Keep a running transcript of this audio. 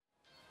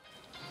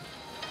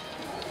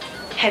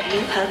Have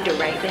you hugged a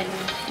Reitman?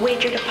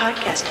 Wagered a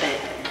podcast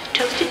bet?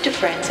 Toasted to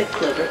friends at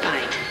Clover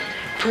Pint?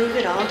 Prove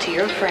it all to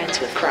your friends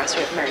with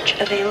Crossrip merch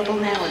available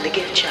now in the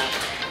gift shop.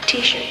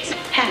 T-shirts,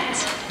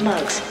 hats,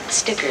 mugs,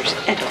 stickers,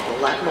 and a whole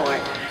lot more.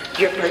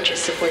 Your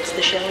purchase supports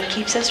the show and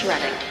keeps us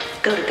running.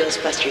 Go to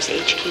Ghostbusters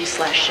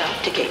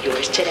HQ/shop to get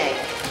yours today.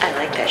 I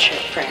like that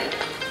shirt, friend.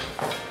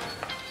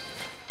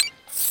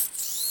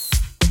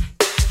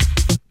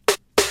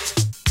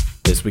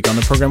 This week on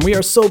the program, we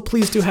are so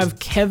pleased to have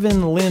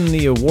Kevin Lim,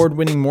 the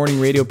award-winning morning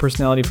radio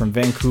personality from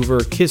Vancouver,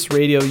 Kiss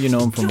Radio. You know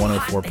him from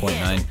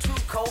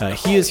 104.9.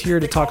 He is here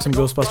to talk some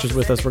Ghostbusters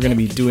with us. We're going to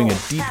be doing a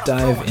deep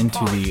dive into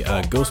the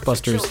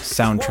Ghostbusters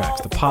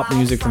soundtracks, the pop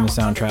music from the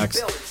soundtracks.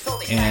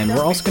 And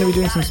we're also going to be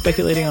doing some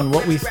speculating on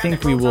what we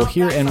think we will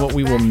hear and what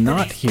we will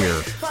not hear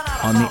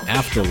on the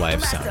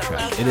Afterlife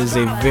soundtrack. It is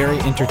a very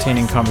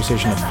entertaining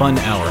conversation, a fun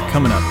hour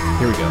coming up.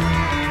 Here we go.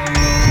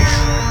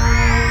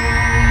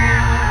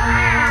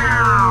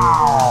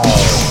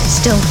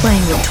 Still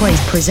Playing with Toys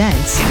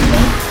presents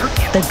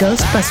the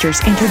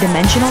Ghostbusters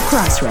Interdimensional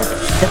Crossrip,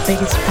 the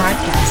biggest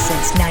podcast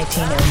since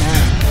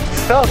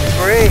 1909. So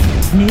great.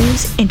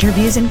 News,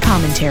 interviews, and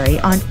commentary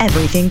on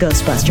everything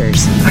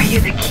Ghostbusters. Are you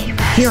the key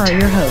master? Here are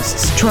your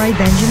hosts, Troy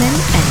Benjamin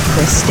and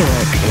Chris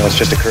Stewart. You know, it's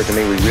just occurred to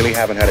me we really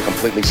haven't had a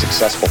completely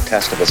successful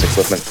test of this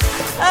equipment.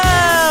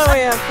 Oh, we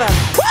have fun.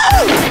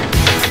 Woo!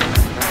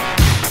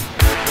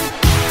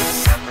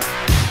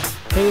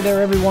 Hey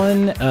there,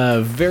 everyone.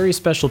 A very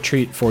special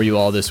treat for you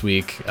all this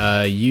week.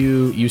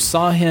 You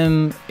saw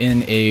him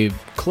in a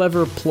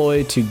clever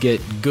ploy to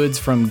get goods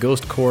from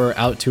Ghost Corps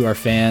out to our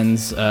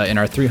fans in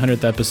our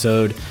 300th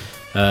episode.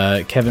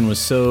 Kevin was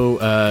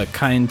so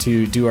kind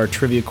to do our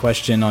trivia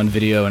question on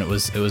video, and it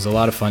was a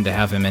lot of fun to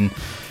have him. And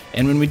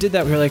when we did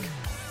that, we were like,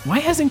 why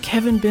hasn't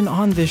Kevin been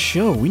on this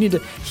show?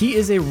 He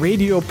is a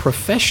radio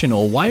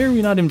professional. Why are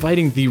we not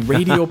inviting the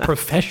radio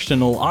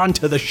professional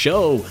onto the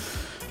show?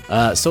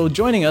 So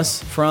joining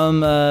us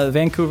from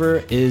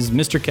Vancouver is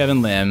Mr.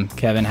 Kevin Lim.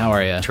 Kevin, how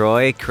are you?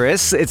 Troy,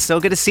 Chris, it's so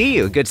good to see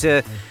you. Good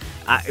to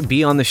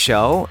be on the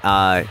show.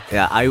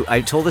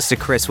 I told this to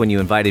Chris when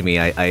you invited me.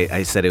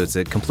 I said it was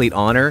a complete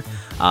honor,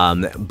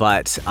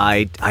 but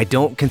I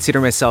don't consider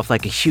myself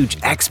like a huge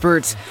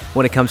expert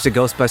when it comes to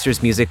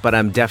Ghostbusters music, but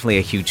I'm definitely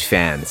a huge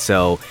fan.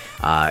 So,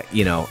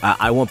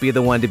 I won't be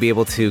the one to be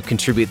able to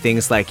contribute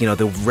things like,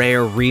 the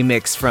rare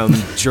remix from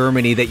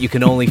Germany that you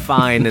can only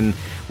find in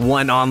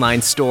one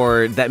online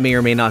store that may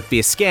or may not be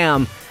a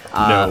scam.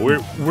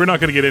 No, we're not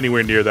going to get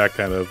anywhere near that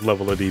kind of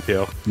level of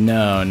detail.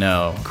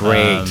 No.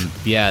 Great.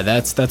 Yeah,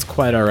 that's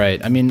quite all right.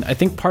 I mean, I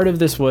think part of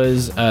this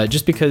was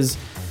just because.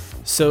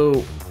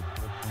 So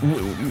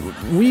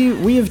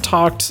we have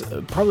talked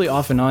probably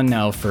off and on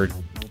now for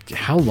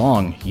how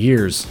long?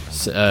 Years.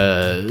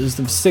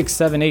 6,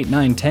 7, 8,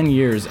 9, 10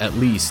 years at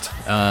least.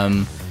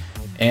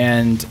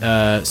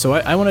 So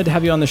I wanted to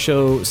have you on the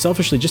show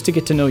selfishly just to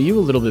get to know you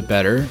a little bit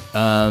better.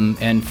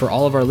 And for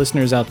all of our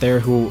listeners out there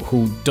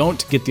who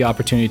don't get the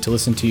opportunity to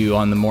listen to you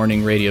on the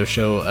morning radio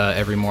show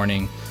every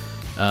morning,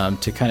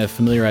 to kind of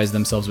familiarize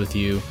themselves with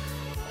you.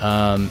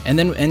 And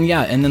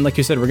then like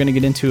you said, we're going to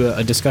get into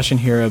a discussion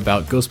here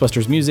about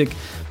Ghostbusters music,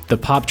 the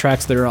pop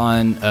tracks that are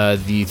on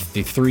the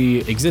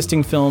 3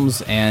 existing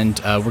films, and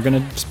we're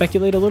going to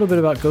speculate a little bit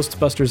about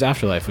Ghostbusters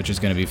Afterlife, which is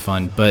going to be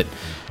fun. But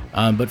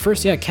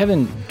first,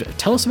 Kevin,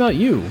 tell us about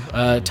you.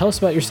 Tell us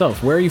about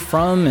yourself. Where are you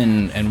from,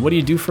 and what do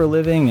you do for a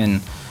living,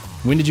 and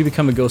when did you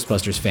become a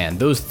Ghostbusters fan?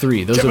 Those are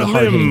the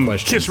hard-hitting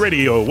questions. Kiss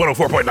Radio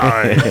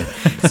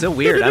 104.9. So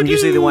weird. I'm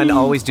usually the one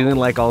always doing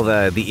like all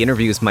the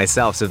interviews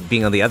myself, so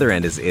being on the other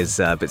end is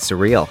a bit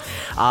surreal.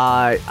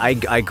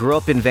 I grew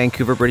up in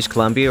Vancouver, British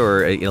Columbia,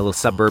 or a little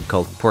suburb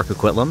called Port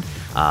Coquitlam.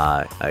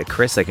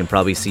 Chris, I can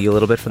probably see you a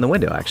little bit from the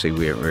window. Actually,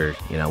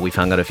 we've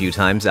hung out a few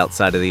times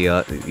outside of the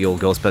old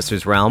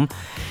Ghostbusters realm.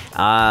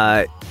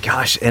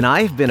 And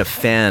I've been a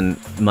fan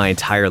my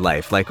entire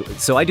life.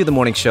 So I do the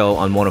morning show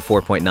on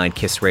 104.9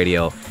 Kiss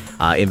Radio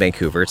in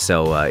Vancouver.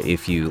 So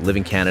if you live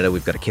in Canada,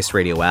 we've got a Kiss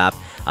Radio app.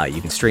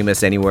 You can stream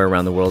us anywhere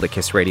around the world at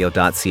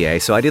kissradio.ca.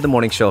 So I do the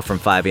morning show from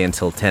 5 a.m.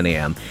 till 10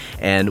 a.m.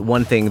 And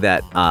one thing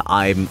that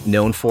I'm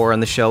known for on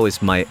the show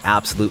is my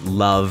absolute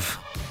love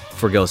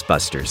for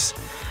Ghostbusters.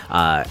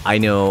 I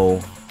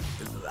know,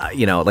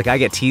 I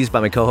get teased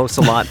by my co-hosts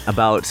a lot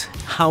about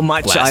how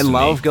much I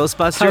love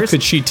Ghostbusters. How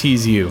could she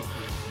tease you?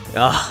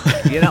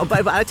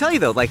 But I tell you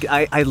though,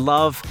 I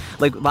love,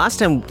 last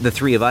time the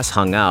 3 of us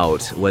hung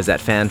out was at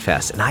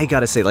FanFest, and I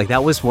gotta say,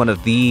 that was one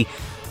of the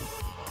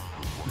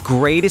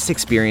greatest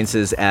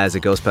experiences as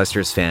a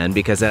Ghostbusters fan,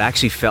 because it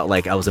actually felt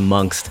like I was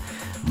amongst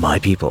my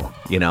people,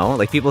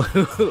 people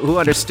who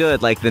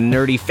understood the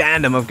nerdy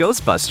fandom of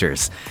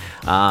Ghostbusters.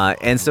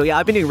 And so,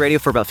 I've been doing radio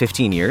for about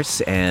 15 years,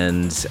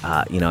 and,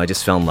 I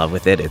just fell in love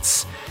with it.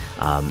 It's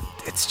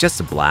just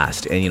a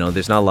blast. And,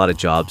 there's not a lot of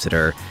jobs that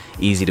are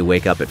easy to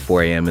wake up at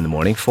 4 a.m. in the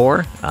morning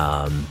for.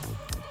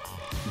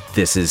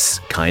 This is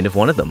kind of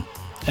one of them.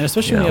 And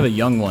especially when you have a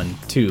young one,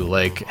 too.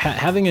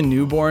 Having a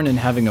newborn and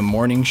having a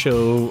morning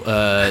show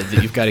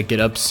that you've got to get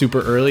up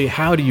super early,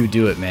 how do you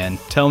do it, man?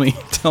 Tell me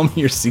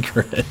your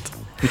secret.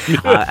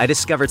 I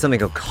discovered something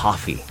called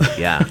coffee.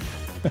 Yeah.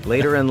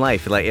 Later in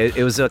life, like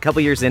it was a couple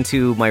years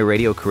into my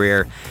radio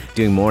career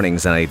doing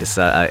mornings, and I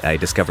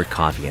discovered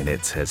coffee, and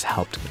it has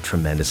helped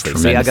tremendously.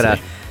 See, I got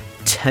a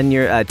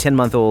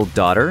 10-month-old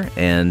daughter,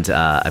 and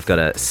I've got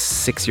a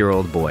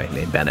 6-year-old boy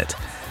named Bennett.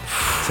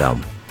 So,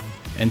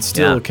 and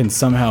still can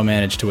somehow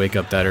manage to wake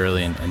up that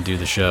early and do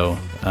the show.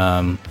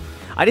 I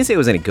didn't say it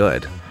was any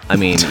good. I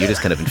mean, you're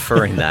just kind of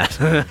inferring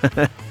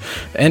that.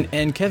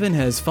 And Kevin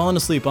has fallen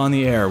asleep on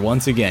the air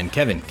once again.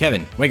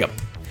 Kevin, wake up.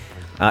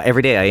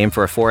 Every day I aim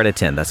for a 4 out of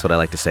 10. That's what I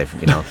like to say.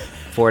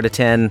 4 out of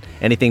 10.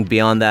 Anything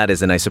beyond that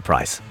is a nice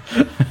surprise.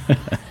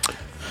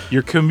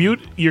 Your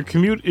commute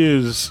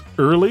is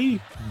early,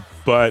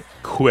 but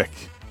quick.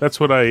 That's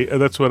what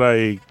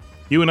I.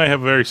 You and I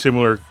have a very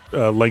similar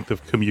length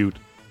of commute.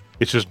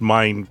 It's just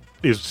mine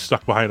is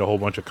stuck behind a whole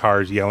bunch of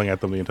cars, yelling at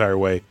them the entire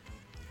way.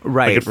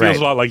 Right. Like it feels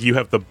a lot like you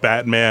have the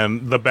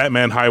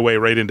Batman highway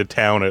right into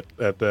town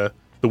at the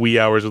wee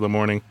hours of the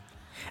morning.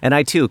 And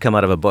I, too, come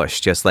out of a bush,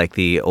 just like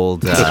the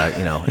old,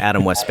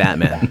 Adam West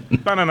Batman.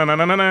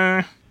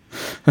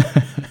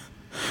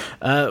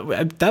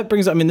 That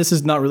brings up, I mean, this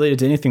is not related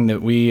to anything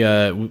that we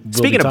will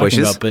Speaking be of talking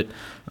bushes. about,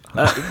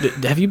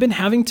 but have you been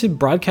having to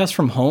broadcast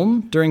from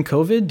home during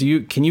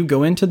COVID? Can you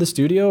go into the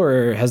studio,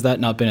 or has that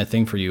not been a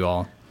thing for you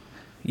all?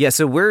 Yeah,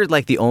 so we're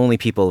like the only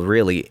people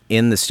really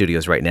in the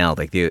studios right now,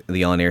 like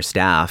the on-air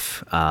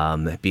staff,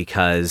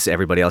 because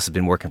everybody else has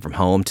been working from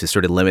home to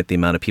sort of limit the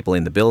amount of people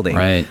in the building.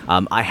 Right.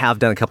 I have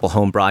done a couple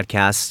home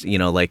broadcasts,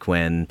 like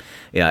when,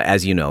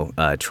 as you know,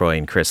 Troy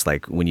and Chris,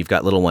 like when you've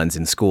got little ones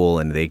in school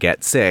and they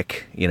get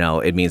sick,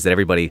 it means that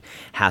everybody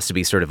has to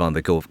be sort of on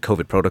the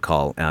COVID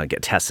protocol,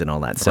 get tested and all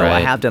that. So Right. I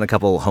have done a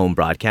couple home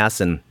broadcasts,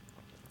 and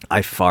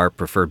I far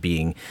prefer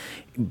being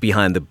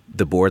behind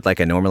the board like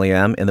I normally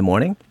am in the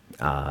morning.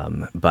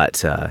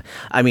 But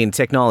I mean,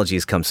 technology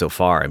has come so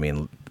far. I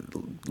mean,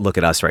 look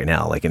at us right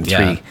now, like in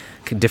 3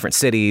 different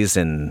cities,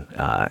 and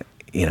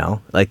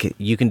like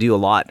you can do a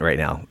lot right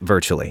now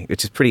virtually,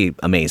 which is pretty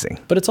amazing.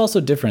 But it's also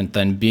different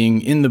than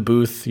being in the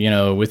booth,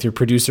 with your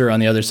producer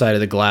on the other side of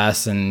the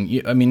glass. And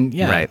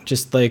Right.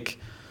 Just like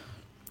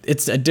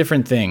it's a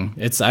different thing.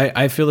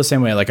 I feel the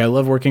same way. Like I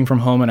love working from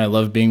home, and I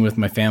love being with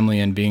my family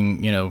and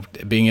being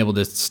able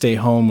to stay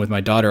home with my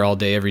daughter all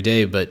day, every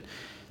day. But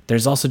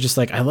there's also just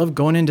like, I love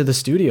going into the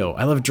studio.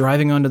 I love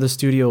driving onto the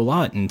studio a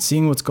lot and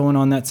seeing what's going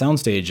on that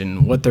soundstage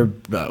and what they're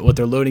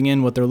loading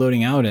in, what they're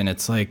loading out. And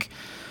it's like,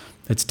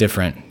 it's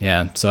different.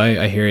 Yeah. So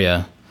I hear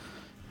you.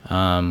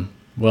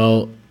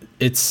 Well,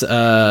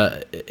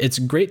 it's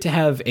great to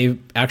have a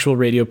actual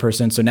radio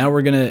person. So now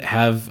we're going to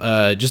have,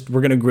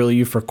 we're going to grill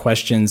you for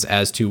questions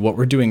as to what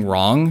we're doing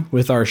wrong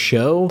with our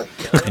show.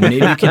 And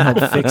maybe you can help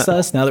fix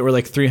us now that we're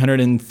like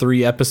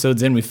 303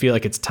 episodes in. We feel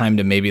like it's time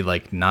to maybe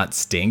like not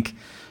stink.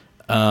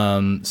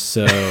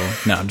 So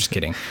no, I'm just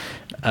kidding.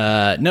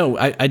 No,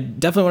 I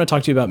definitely want to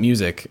talk to you about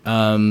music,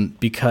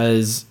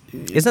 because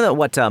isn't that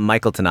what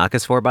Michael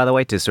Tanaka's for, by the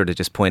way, to sort of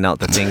just point out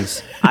the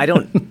things?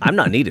 I'm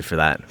not needed for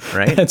that,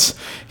 right?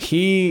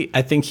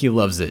 I think he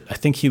loves it. I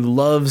think he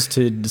loves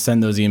to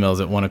send those emails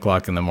at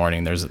 1:00 in the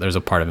morning. There's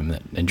a part of him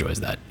that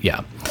enjoys that.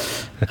 Yeah.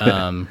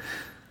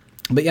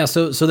 But yeah,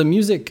 so the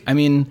music, I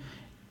mean,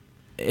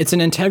 it's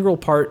an integral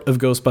part of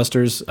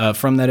Ghostbusters,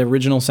 from that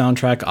original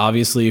soundtrack,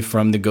 obviously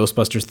from the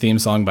Ghostbusters theme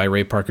song by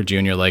Ray Parker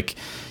Jr. Like,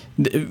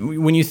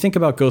 when you think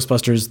about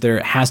Ghostbusters,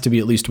 there has to be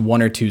at least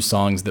 1 or 2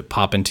 songs that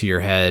pop into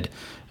your head,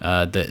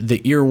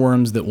 the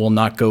earworms that will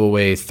not go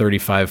away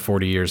 35,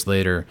 40 years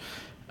later.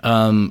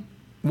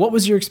 What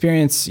was your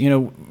experience,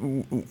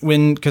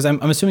 because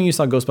I'm assuming you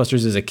saw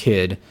Ghostbusters as a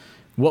kid.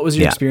 What was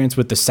your experience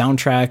with the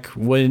soundtrack?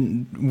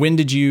 When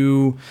did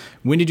you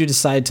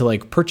decide to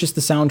like purchase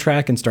the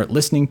soundtrack and start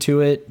listening to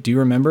it? Do you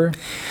remember?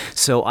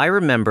 So I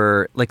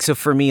remember, so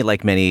for me,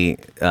 like many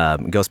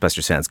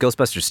Ghostbusters fans,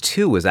 Ghostbusters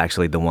 2 was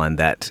actually the one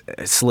that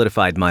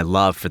solidified my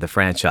love for the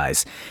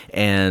franchise.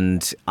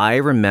 And I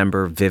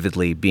remember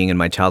vividly being in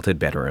my childhood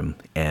bedroom,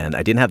 and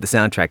I didn't have the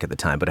soundtrack at the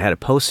time, but I had a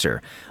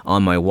poster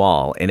on my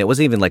wall, and it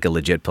wasn't even like a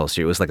legit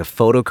poster. It was like a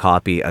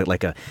photocopy,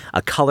 like a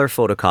color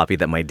photocopy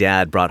that my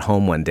dad brought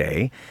home one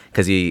day,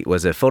 because he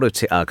was a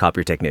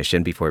photocopier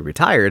technician before he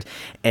retired,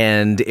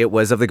 and it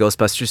was of the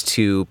Ghostbusters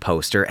 2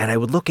 poster, and I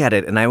would look at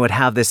it, and I would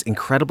have this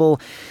incredible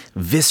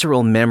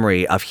visceral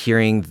memory of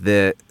hearing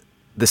the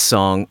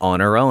song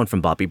On Our Own from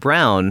Bobby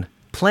Brown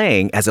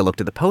playing as I looked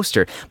at the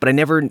poster, but I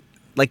never,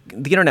 like,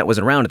 the internet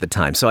wasn't around at the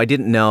time, so I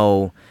didn't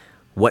know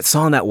what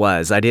song that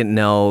was. I didn't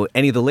know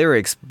any of the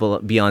lyrics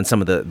beyond some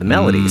of the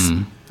melodies.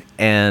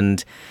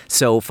 And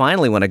so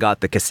finally, when I got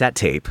the cassette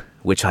tape,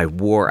 which I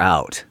wore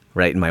out,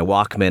 right, in my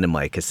Walkman and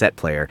my cassette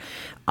player,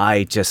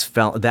 I just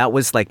felt that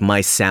was like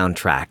my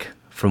soundtrack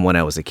from when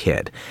I was a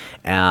kid.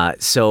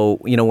 So,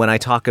 when I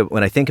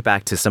think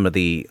back to some of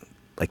the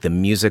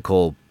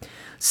musical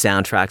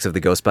soundtracks of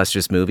the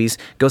Ghostbusters movies,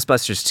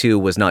 Ghostbusters 2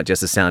 was not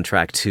just a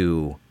soundtrack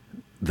to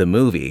the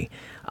movie,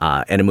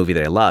 and a movie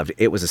that I loved.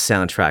 It was a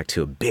soundtrack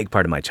to a big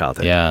part of my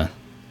childhood. Yeah,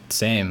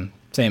 same.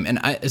 And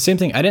same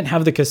thing. I didn't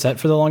have the cassette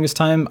for the longest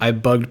time. I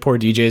bugged poor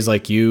DJs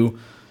like you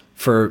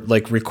for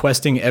like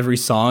requesting every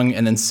song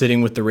and then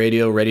sitting with the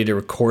radio ready to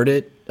record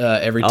it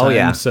every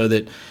time, so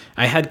that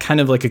I had kind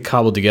of like a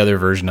cobbled together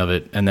version of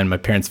it. And then my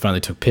parents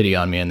finally took pity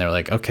on me and they're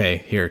like,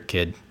 okay, here,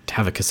 kid,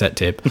 have a cassette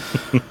tape.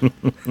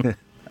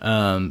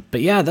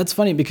 But yeah, that's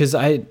funny because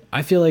I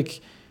feel like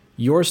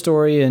your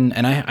story, and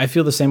I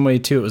feel the same way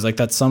too. It was like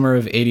that summer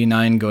of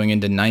 89 going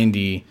into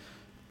 90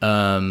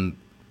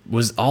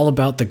 was all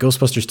about the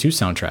Ghostbusters 2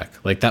 soundtrack.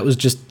 Like that was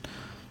just,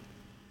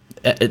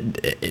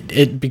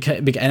 it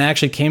became, and I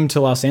actually came to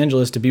Los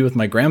Angeles to be with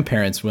my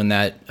grandparents when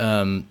that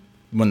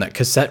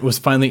cassette was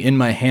finally in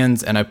my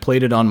hands, and I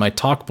played it on my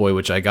Talkboy,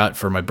 which I got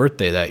for my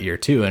birthday that year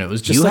too. And it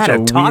was just you such had a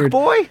weird,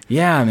 Talkboy?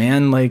 Yeah,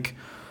 man, like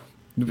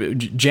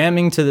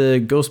jamming to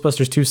the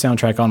Ghostbusters 2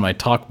 soundtrack on my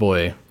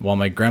Talkboy while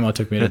my grandma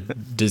took me to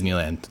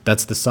Disneyland.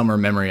 That's the summer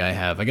memory I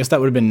have. I guess that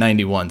would have been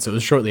 91, so it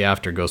was shortly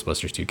after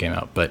Ghostbusters 2 came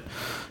out. But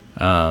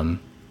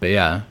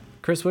yeah.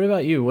 Chris, what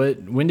about you?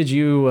 When did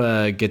you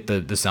get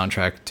the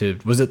soundtrack to?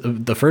 Was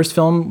it the first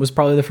film? Was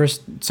probably the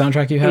first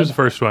soundtrack you had? It was the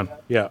first one.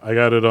 Yeah, I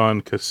got it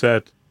on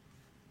cassette.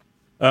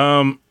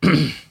 That's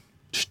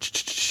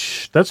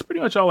pretty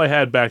much all I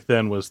had back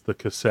then was the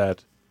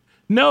cassette.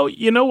 No,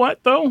 you know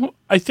what though?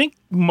 I think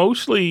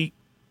mostly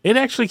it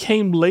actually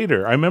came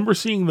later. I remember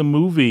seeing the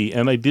movie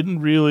and I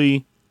didn't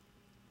really.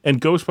 And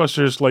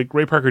Ghostbusters, like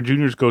Ray Parker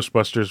Jr.'s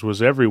Ghostbusters,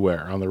 was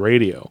everywhere on the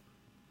radio.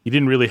 You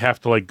didn't really have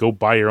to like go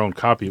buy your own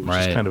copy. It was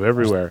just kind of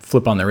everywhere. Just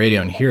flip on the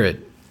radio and hear it.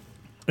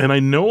 And I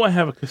know I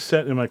have a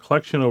cassette in my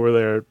collection over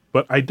there,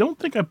 but I don't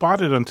think I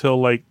bought it until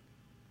like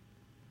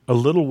a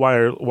little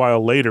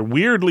while later.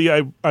 Weirdly,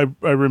 I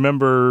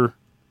remember.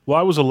 Well,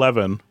 I was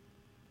 11.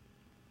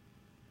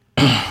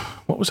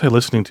 What was I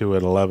listening to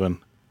at 11?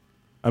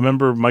 I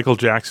remember Michael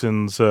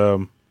Jackson's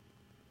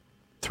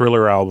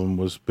Thriller album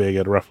was big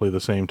at roughly the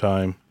same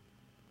time.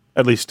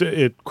 At least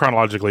it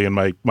chronologically in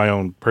my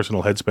own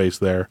personal headspace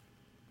there.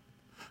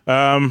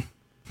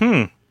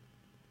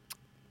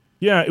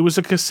 Yeah, it was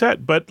a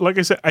cassette, but like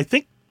I said, I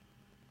think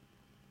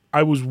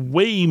I was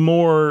way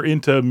more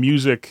into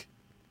music.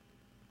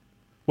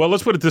 Well,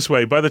 let's put it this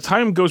way. By the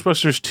time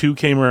Ghostbusters 2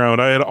 came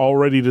around, I had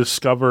already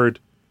discovered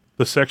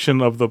the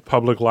section of the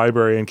public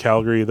library in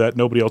Calgary that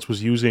nobody else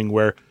was using,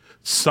 where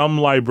some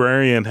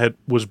librarian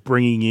was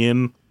bringing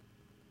in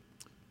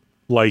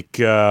like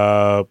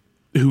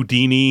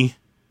Houdini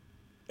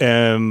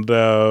and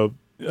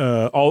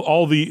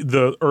all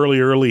the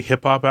early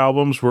hip hop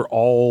albums were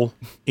all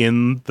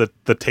in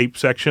the tape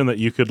section that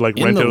you could like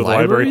rent out of the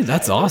library.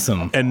 That's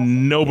awesome.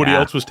 And nobody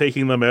else was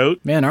taking them out.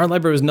 Man, our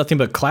library was nothing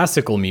but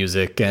classical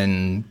music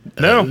and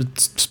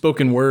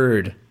spoken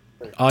word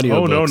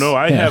audio. Oh no,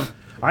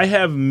 I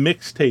have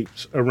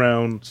mixtapes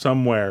around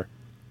somewhere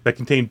that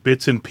contain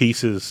bits and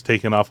pieces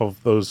taken off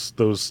of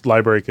those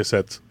library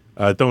cassettes.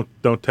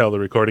 Don't tell the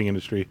recording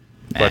industry.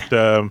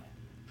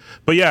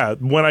 But yeah,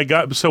 by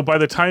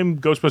the time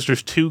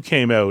Ghostbusters 2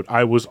 came out,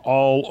 I was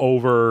all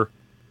over,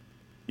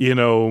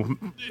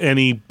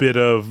 any bit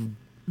of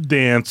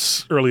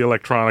dance, early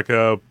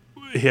electronica,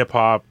 hip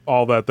hop,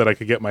 all that I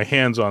could get my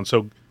hands on.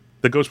 So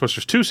the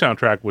Ghostbusters 2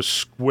 soundtrack was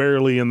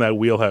squarely in that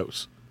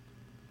wheelhouse.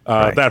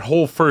 Right. That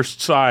whole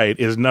first side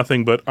is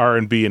nothing but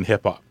R&B and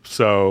hip hop.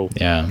 So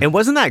yeah, and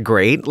wasn't that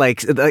great?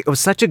 Like it was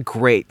such a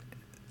great.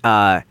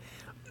 Every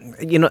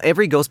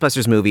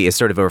Ghostbusters movie is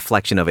sort of a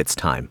reflection of its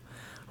time.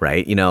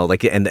 Right,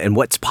 and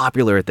what's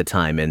popular at the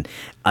time, and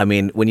I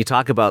mean, when you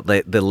talk about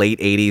the late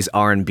 '80s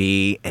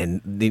R&B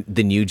and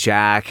the New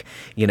Jack,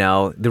 the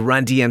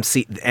Run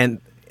DMC, and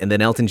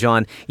then Elton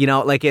John,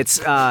 it's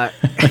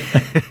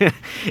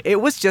it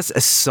was just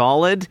a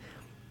solid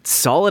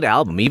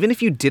album, even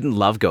if you didn't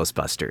love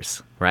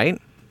Ghostbusters, right?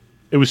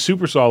 It was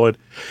super solid,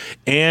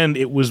 and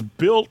it was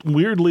built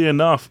weirdly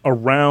enough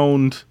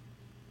around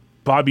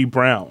Bobby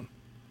Brown.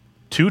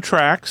 2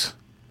 tracks.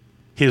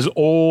 His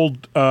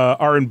old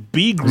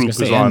R&B group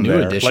is on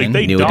there. Like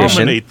they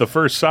dominate the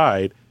first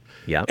side.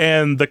 Yeah.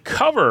 And the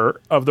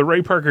cover of the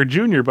Ray Parker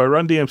Jr. by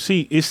Run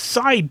DMC is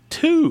side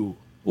 2.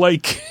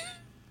 Like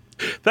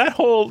that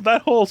whole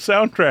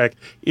soundtrack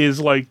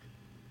is like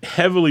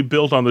heavily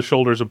built on the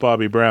shoulders of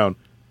Bobby Brown.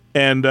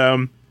 And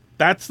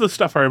that's the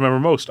stuff I remember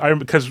most.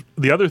 Because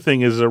the other thing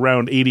is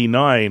around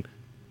 89,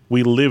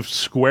 we lived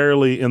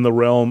squarely in the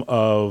realm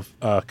of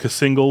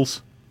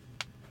singles.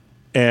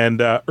 And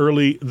the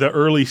early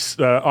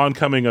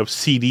oncoming of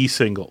CD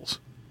singles.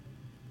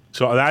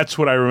 So that's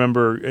what I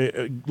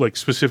remember, like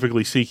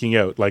specifically seeking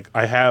out. Like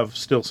I have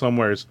still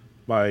somewheres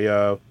my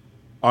On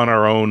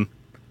Our Own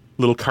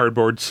little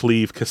cardboard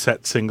sleeve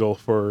cassette single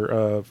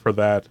for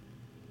that.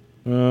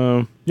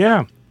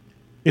 Yeah,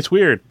 it's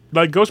weird.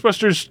 Like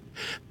Ghostbusters.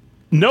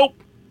 Nope,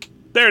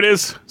 there it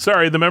is.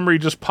 Sorry, the memory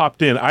just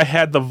popped in. I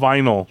had the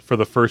vinyl for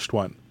the first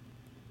one.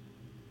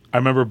 I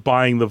remember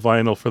buying the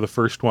vinyl for the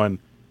first one.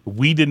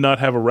 We did not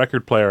have a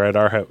record player at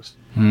our house,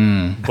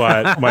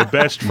 but my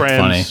best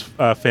friend's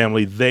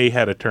family, they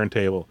had a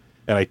turntable,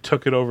 and I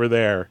took it over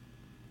there.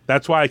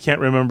 That's why I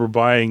can't remember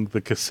buying the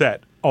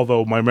cassette,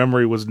 although my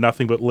memory was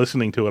nothing but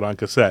listening to it on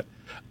cassette.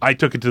 I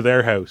took it to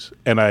their house,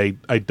 and I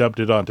dubbed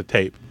it onto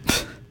tape.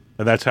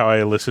 and that's how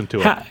I listened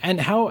to it.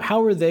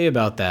 How were they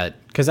about that?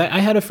 Because I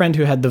had a friend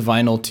who had the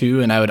vinyl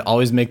too, and I would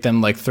always make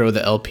them like throw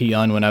the LP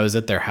on when I was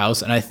at their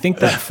house, and I think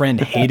that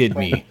friend hated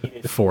me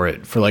for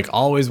it, for like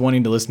always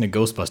wanting to listen to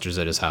Ghostbusters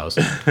at his house.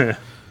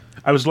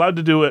 I was allowed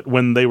to do it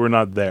when they were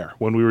not there,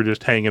 when we were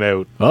just hanging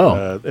out.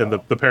 And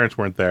the parents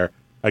weren't there.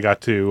 I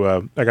got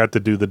to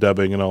do the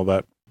dubbing and all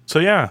that. So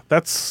yeah,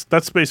 that's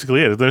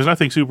basically it. There's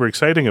nothing super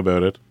exciting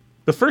about it.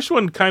 The first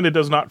one kind of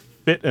does not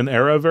fit an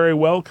era very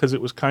well because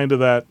it was kind of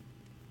that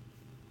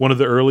one of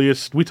the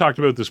earliest. We talked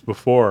about this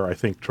before, I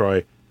think,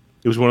 Troy.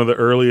 It was one of the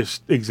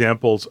earliest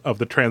examples of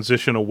the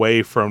transition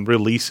away from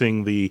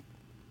releasing the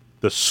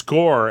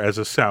score as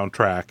a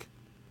soundtrack,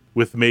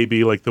 with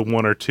maybe like the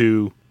one or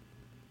two.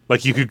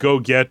 Like you could go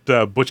get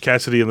Butch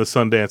Cassidy and the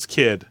Sundance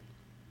Kid,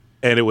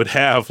 and it would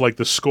have like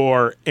the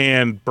score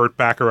and Burt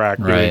Bacharach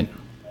doing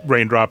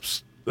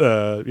Raindrops,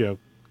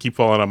 keep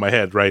falling on my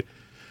head, right?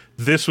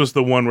 This was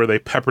the one where they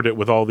peppered it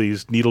with all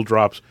these needle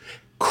drops,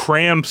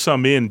 crammed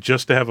some in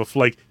just to have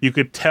you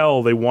could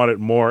tell they wanted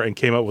more and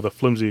came up with a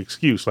flimsy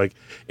excuse, like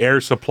air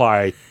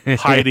supply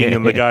hiding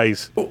in the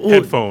guy's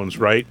headphones,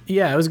 right?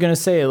 Yeah, I was going to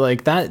say,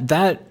 like,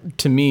 that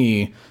to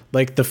me,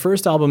 like, the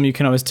first album, you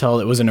can always tell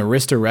it was an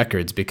Arista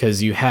Records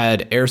because you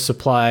had Air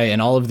Supply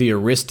and all of the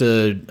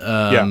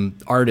Arista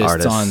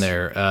artists on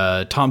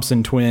there,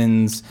 Thompson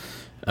Twins,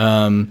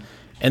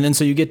 and then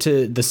so you get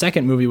to the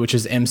second movie, which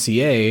is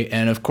MCA,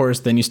 and of course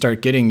then you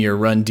start getting your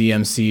Run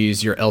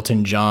DMCs, your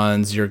Elton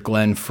Johns, your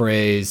Glenn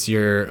Freys,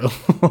 your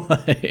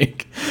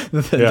like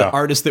the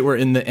artists that were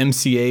in the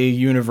MCA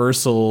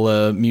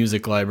Universal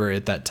Music Library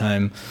at that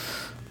time.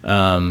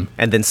 And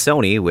then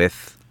Sony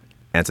with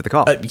Answer the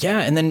Call.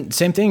 And then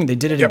same thing, they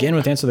did it again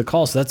with Answer the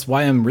Call, so that's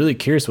why I'm really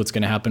curious what's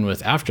going to happen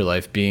with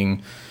Afterlife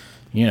being,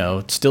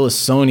 still a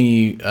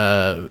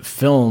Sony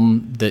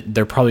film that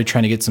they're probably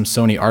trying to get some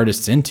Sony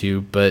artists into,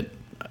 but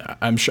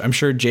I'm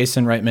sure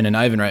Jason Reitman and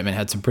Ivan Reitman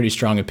had some pretty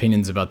strong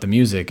opinions about the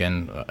music,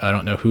 and I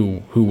don't know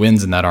who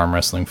wins in that arm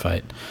wrestling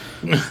fight.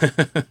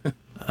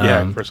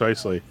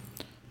 Precisely.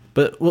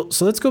 But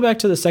so let's go back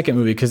to the second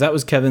movie because that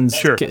was Kevin's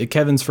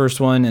first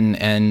one,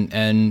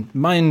 and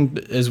mine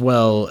as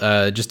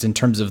well. Just in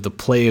terms of the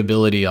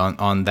playability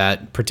on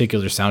that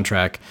particular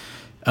soundtrack.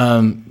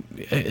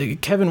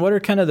 Kevin, what are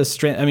kind of the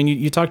strengths? I mean,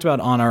 you talked about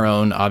On Our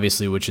Own,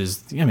 obviously, which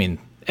is,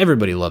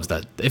 everybody loves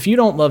that. If you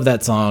don't love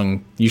that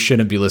song, you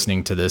shouldn't be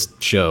listening to this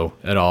show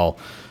at all.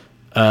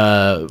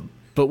 But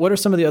what are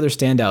some of the other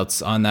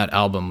standouts on that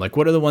album? Like,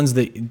 what are the ones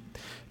that,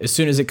 as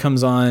soon as it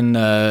comes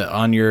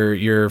on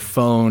your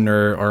phone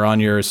or on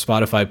your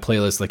Spotify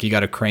playlist, like you got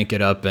to crank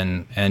it up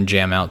and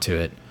jam out to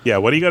it? Yeah,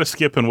 what do you got to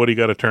skip and what do you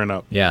got to turn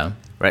up? Yeah.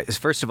 Right.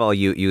 First of all,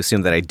 you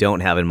assume that I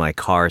don't have in my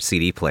car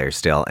CD player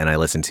still, and I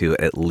listen to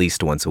it at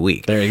least once a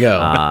week. There you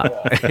go.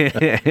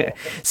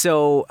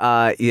 So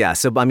I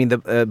mean,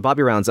 the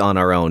Bobby Brown's On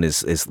Our Own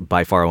is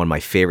by far one of my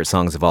favorite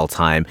songs of all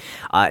time.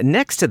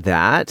 Next to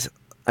that,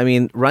 I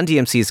mean, Run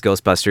DMC's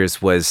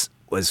Ghostbusters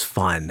was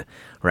fun.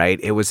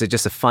 Right? It was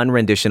just a fun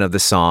rendition of the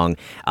song.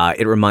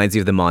 It reminds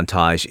you of the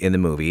montage in the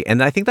movie.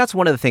 And I think that's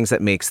one of the things that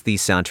makes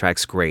these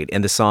soundtracks great.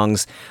 And the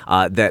songs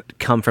that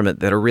come from it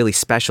that are really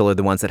special are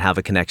the ones that have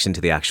a connection to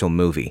the actual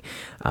movie.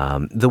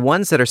 The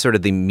ones that are sort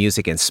of the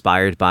music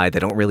inspired by, that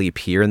don't really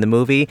appear in the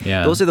movie,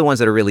 those are the ones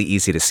that are really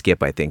easy to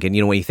skip, I think. And,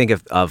 when you think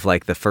of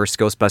like the first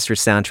Ghostbusters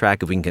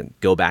soundtrack, if we can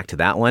go back to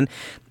that one,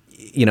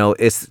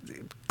 it's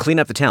Clean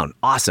Up the Town.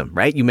 Awesome,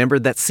 right? You remember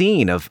that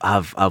scene of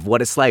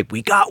what it's like.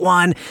 We got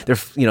one. They're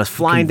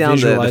flying down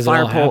the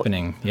fire pole.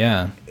 Happening.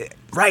 Yeah.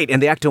 Right, and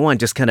the Act of One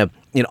just kind of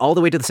all the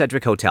way to the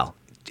Cedric Hotel,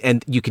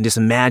 and you can just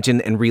imagine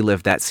and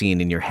relive that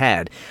scene in your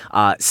head.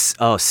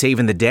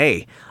 Saving the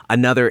Day,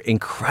 another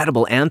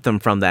incredible anthem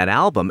from that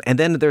album, and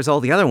then there's all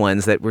the other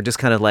ones that were just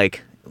kind of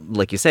like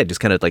you said, just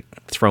kind of like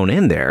thrown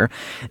in there.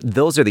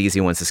 Those are the easy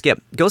ones to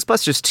skip.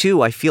 Ghostbusters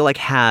 2, I feel like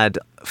had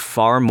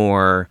far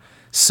more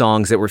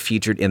songs that were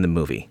featured in the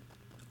movie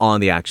on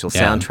the actual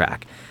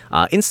soundtrack,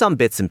 in some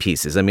bits and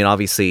pieces. I mean,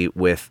 obviously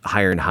with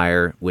Higher and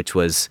Higher, which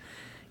was,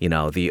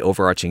 the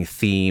overarching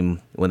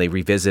theme when they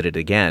revisited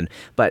again.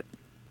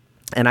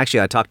 And actually,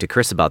 I talked to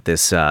Chris about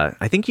this.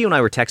 I think you and I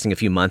were texting a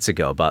few months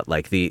ago about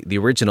like the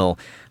original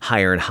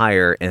Higher and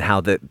Higher, and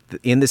how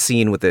in the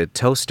scene with the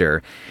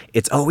toaster,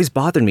 it's always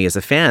bothered me as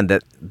a fan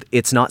that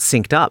it's not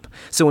synced up.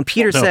 So when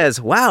Peter says,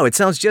 "Wow, it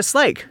sounds just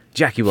like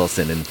Jackie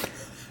Wilson," and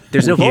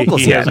there's no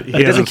vocals yet.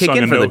 It doesn't kick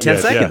in for the 10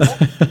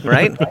 seconds,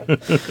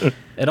 right?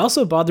 It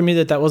also bothered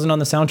me that wasn't on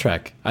the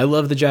soundtrack. I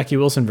love the Jackie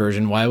Wilson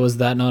version. Why was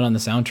that not on the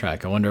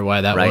soundtrack? I wonder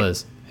why that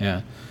was.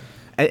 Yeah.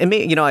 And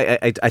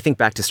I think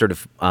back to sort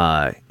of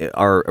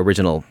our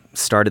original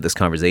start of this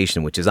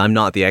conversation, which is I'm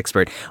not the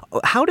expert.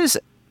 How does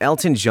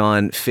Elton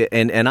John fit?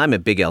 And I'm a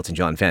big Elton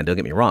John fan, don't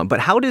get me wrong. But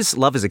how does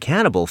Love is a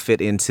Cannibal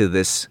fit into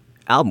this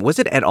album? Was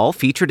it at all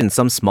featured in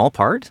some small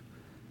part?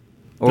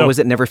 Or was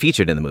it never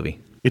featured in the movie?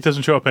 It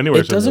doesn't show up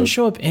anywhere. It doesn't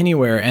show up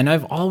anywhere, and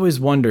I've always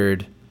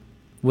wondered,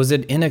 was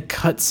it in a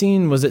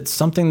cutscene? Was it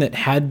something that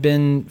had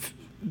been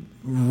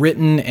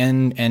written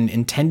and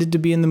intended to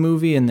be in the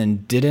movie and then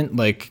didn't,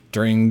 like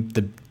during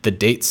the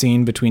date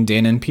scene between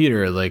Dana and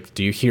Peter? Like,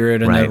 do you hear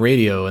it on the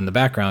radio in the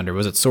background, or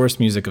was it source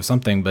music of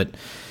something? But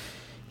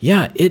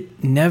yeah,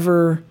 it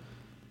never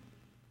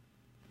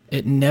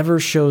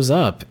shows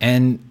up,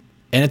 and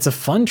it's a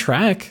fun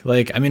track.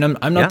 Like, I mean,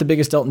 I'm not the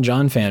biggest Elton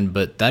John fan,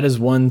 but that is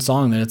one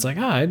song that it's like,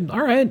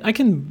 all right, I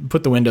can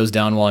put the windows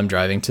down while I'm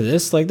driving to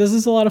this. Like, this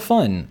is a lot of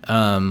fun.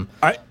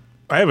 I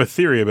have a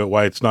theory about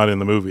why it's not in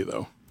the movie,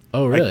 though.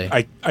 Oh, really?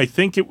 I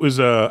think it was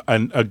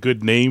a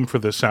good name for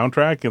the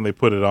soundtrack, and they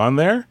put it on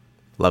there.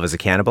 Love is a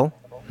Cannibal.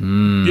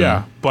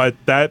 Yeah, but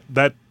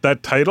that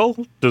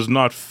title does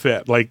not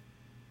fit. Like,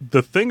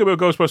 the thing about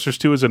Ghostbusters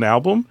 2 as an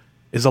album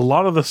is a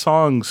lot of the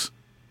songs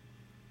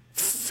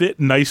fit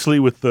nicely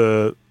with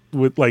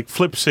like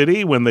Flip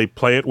City when they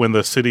play it when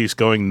the city's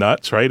going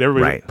nuts, right?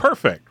 Everybody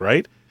perfect,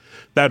 right?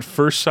 That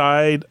first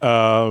side,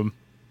 New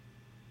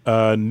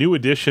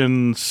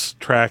Edition's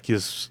track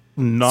is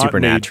not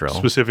Supernatural made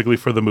specifically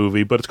for the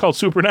movie, but it's called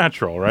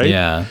Supernatural, right?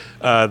 Yeah.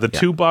 The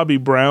two Bobby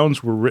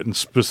Browns were written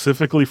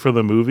specifically for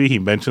the movie. He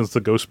mentions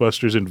the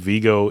Ghostbusters and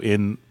Vigo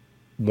in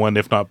one,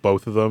 if not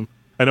both of them.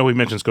 I know he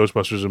mentions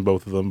Ghostbusters in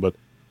both of them, but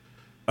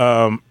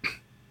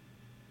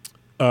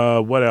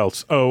what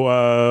else?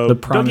 Oh, The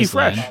Dougie Promised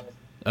Fresh. Land.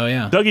 Oh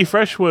yeah, Dougie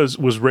Fresh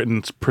was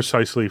written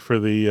precisely for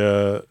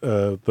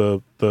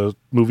the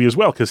movie as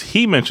well, because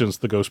he mentions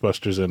the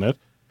Ghostbusters in it.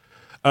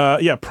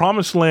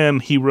 Promised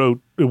Land he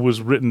wrote. It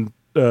was written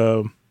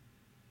for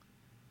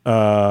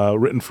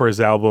his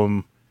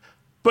album,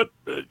 but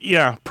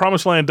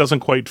Promised Land doesn't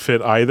quite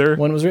fit either.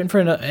 one was written for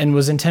and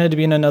was intended to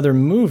be in another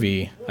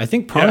movie. I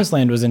think Promised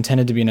Land was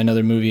intended to be in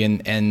another movie,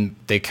 and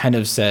they kind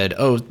of said,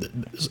 "Oh,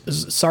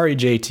 sorry,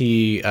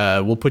 JT,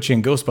 we'll put you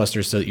in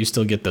Ghostbusters so that you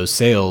still get those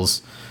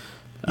sales."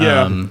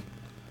 Yeah.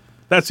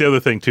 That's the other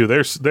thing too.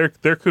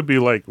 There could be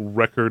like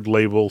record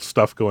label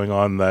stuff going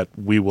on that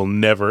we will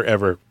never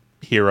ever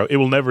hear. It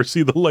will never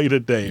see the light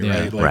of day,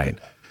 right? Like, Right.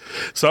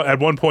 So at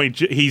one point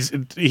he's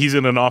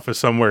in an office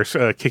somewhere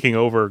kicking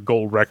over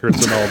gold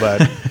records and all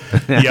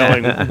that,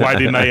 yelling, "Why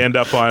didn't I end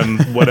up on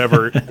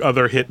whatever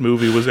other hit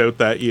movie was out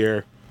that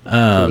year?"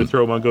 So they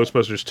throw him on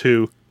Ghostbusters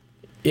 2.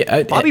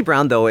 Yeah, Bobby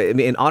Brown, though, I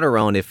mean, on our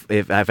own, if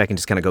I can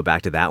just kind of go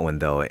back to that one,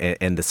 though,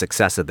 and the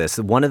success of this,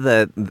 one of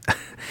the,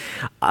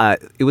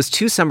 it was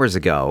 2 summers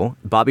ago,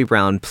 Bobby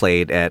Brown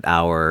played at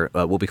our,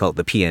 what we call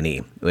the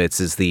PNE.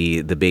 It's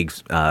the big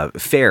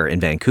fair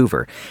in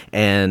Vancouver.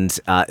 And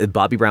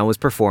Bobby Brown was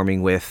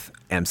performing with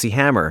MC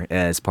Hammer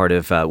as part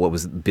of what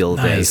was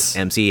billed as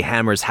MC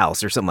Hammer's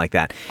House or something like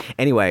that.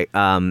 Anyway,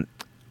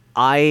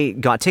 I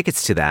got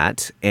tickets to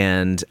that,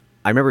 and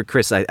I remember,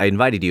 Chris, I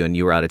invited you, and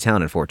you were out of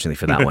town, unfortunately,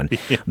 for that one.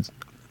 Yes.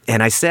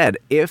 And I said,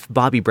 if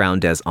Bobby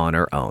Brown does On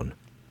Our Own,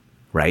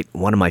 right,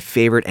 one of my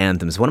favorite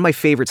anthems, one of my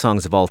favorite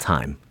songs of all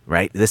time,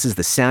 right, this is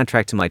the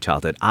soundtrack to my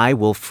childhood, I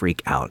will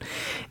freak out.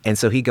 And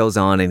so he goes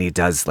on and he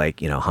does,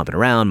 like, Humping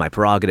Around, My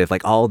Prerogative,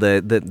 like all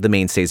the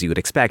mainstays you would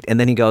expect. And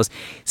then he goes,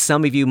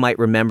 some of you might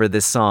remember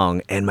this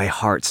song, and my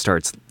heart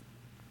starts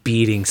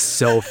beating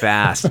so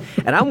fast.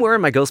 And I'm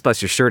wearing my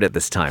Ghostbusters shirt at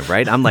this time,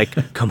 right? I'm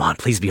like, come on,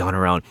 please be On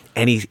Our Own.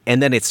 And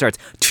then it starts,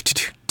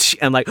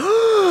 I'm like,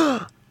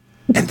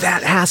 and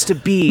that has to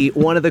be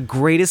one of the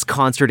greatest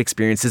concert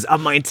experiences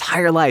of my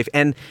entire life.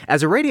 And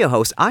as a radio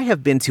host, I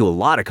have been to a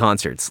lot of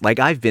concerts. Like,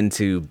 I've been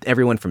to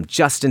everyone from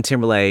Justin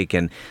Timberlake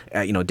and,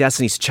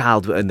 Destiny's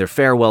Child and their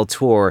farewell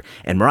tour,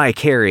 and Mariah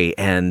Carey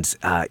and,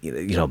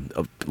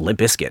 Limp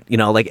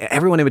Bizkit, like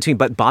everyone in between.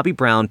 But Bobby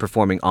Brown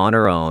performing On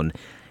Our Own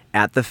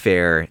at the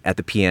fair at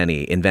the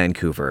PNE in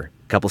Vancouver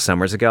a couple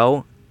summers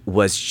ago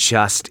was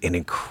just an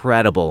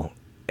incredible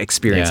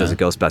experience as a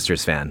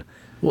Ghostbusters fan.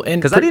 Well, and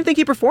because I didn't think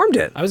he performed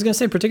it. I was going to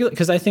say, particularly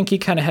because I think he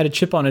kind of had a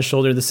chip on his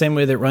shoulder the same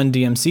way that Run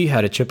DMC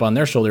had a chip on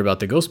their shoulder about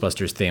the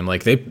Ghostbusters theme.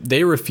 Like,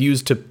 they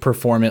refused to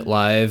perform it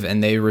live,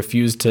 and they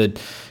refused to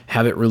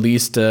have it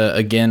released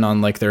again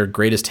on like their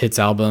greatest hits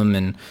album.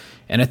 And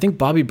I think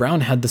Bobby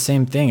Brown had the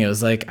same thing. It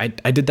was like, I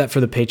did that for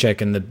the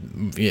paycheck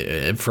and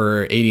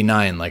for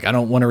 '89. Like, I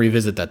don't want to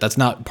revisit that. That's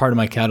not part of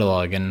my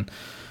catalog. And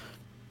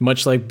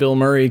much like Bill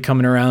Murray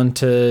coming around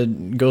to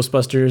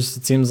Ghostbusters,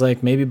 it seems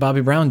like maybe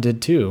Bobby Brown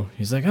did too.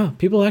 He's like, oh,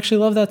 people actually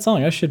love that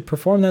song. I should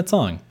perform that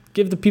song.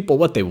 Give the people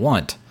what they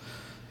want.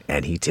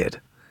 And he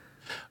did.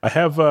 I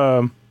have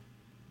a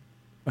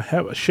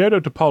shout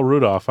out to Paul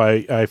Rudolph.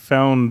 I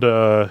found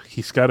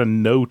he's got a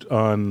note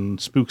on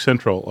Spook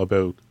Central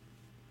about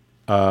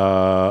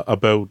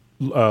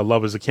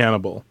Love is a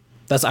Cannibal.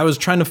 I was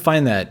trying to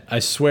find that. I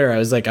swear, I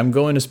was like, I'm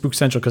going to Spook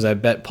Central because I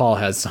bet Paul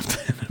has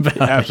something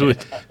about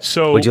Absolutely. it.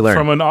 So What'd you learn?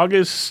 From an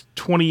August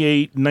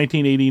 28,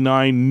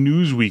 1989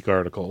 Newsweek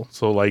article,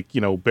 so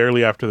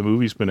barely after the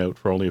movie's been out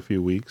for only a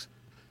few weeks,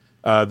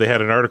 they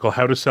had an article,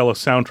 How to Sell a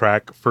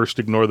Soundtrack, First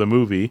Ignore the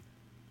Movie.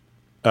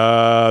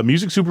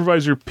 Music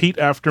supervisor Pete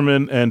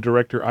Afterman and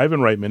director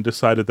Ivan Reitman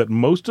decided that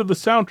most of the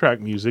soundtrack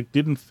music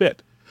didn't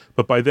fit,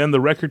 but by then the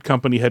record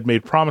company had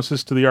made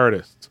promises to the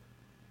artists.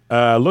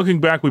 Looking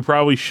back, we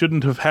probably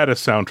shouldn't have had a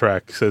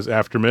soundtrack, says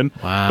Afterman.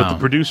 Wow. But the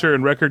producer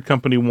and record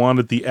company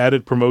wanted the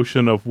added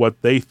promotion of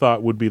what they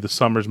thought would be the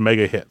summer's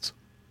mega hits.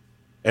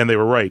 And they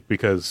were right,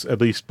 because at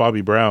least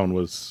Bobby Brown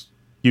was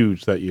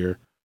huge that year.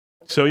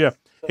 So yeah,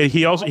 and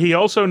he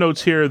also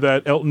notes here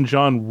that Elton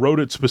John wrote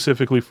it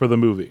specifically for the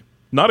movie.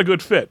 Not a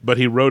good fit, but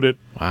he wrote it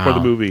for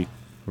the movie.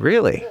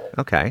 Really?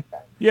 Okay.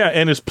 Yeah,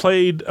 and is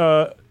played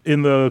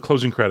in the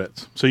closing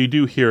credits. So you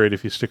do hear it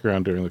if you stick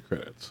around during the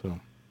credits. So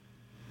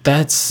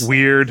That's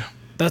weird.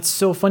 That's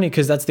so funny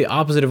because that's the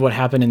opposite of what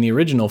happened in the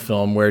original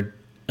film, where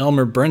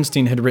Elmer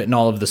Bernstein had written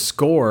all of the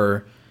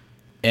score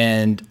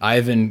and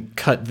Ivan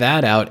cut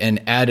that out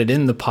and added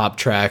in the pop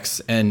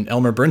tracks, and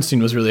Elmer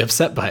Bernstein was really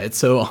upset by it.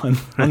 So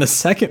on the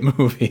second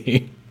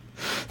movie,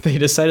 they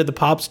decided the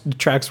pop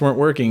tracks weren't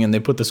working and they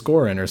put the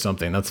score in or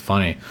something. That's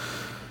funny.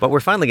 But we're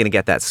finally going to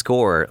get that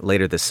score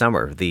later this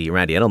summer, the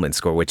Randy Edelman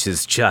score, which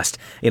is just,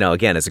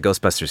 again, as a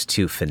Ghostbusters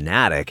 2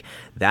 fanatic,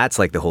 that's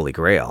like the holy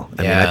grail.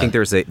 I mean, I think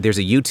there's a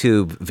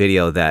YouTube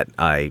video that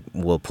I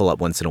will pull up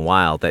once in a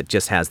while that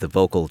just has the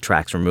vocal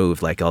tracks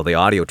removed, like all the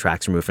audio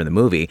tracks removed from the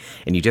movie,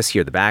 and you just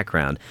hear the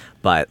background.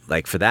 But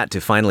like for that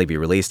to finally be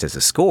released as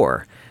a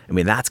score, I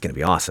mean, that's going to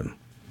be awesome.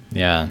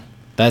 Yeah,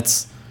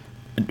 that's...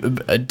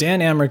 Dan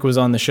Amrich was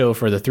on the show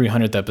for the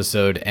 300th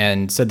episode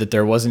and said that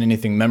there wasn't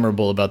anything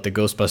memorable about the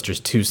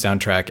Ghostbusters 2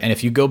 soundtrack. And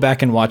if you go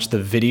back and watch the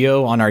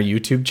video on our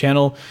YouTube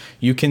channel,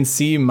 you can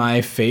see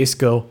my face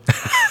go,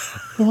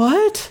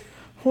 what?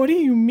 What do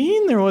you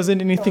mean there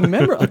wasn't anything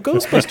memorable?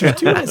 Ghostbusters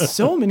 2 has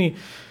so many.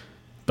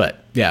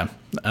 But yeah,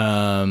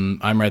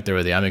 I'm right there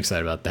with you. I'm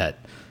excited about that.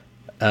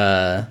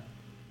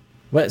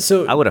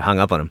 So I would have hung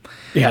up on him.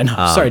 Yeah, no,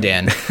 sorry,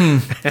 Dan.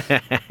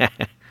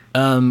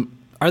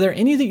 Are there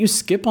any that you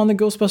skip on the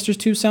Ghostbusters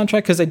 2 soundtrack?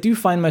 Because I do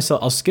find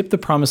myself, I'll skip the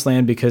Promised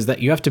Land because that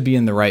you have to be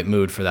in the right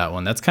mood for that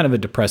one. That's kind of a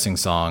depressing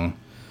song.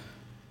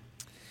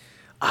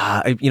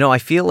 I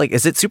feel like,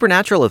 is it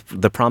Supernatural of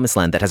the Promised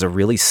Land that has a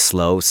really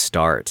slow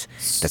start?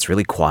 That's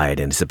really quiet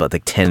and it's about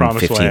like 10, Promised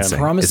 15 Land. seconds.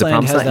 Promised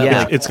Land has that,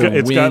 Yeah. like, It's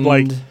the got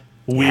like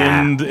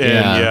wind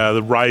Yeah. and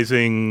the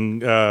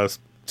rising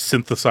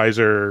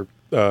synthesizer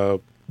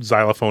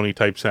xylophone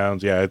type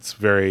sounds. Yeah, it's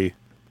very...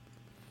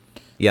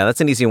 Yeah,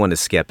 that's an easy one to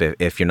skip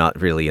if you're not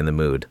really in the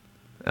mood.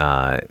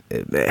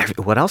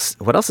 What else?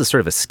 What else is sort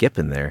of a skip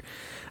in there?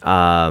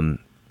 Yeah,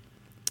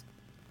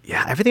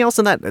 everything else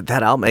in that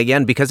album,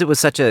 again, because it was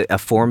such a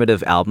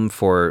formative album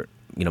for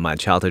my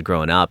childhood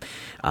growing up.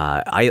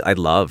 I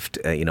loved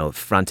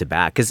front to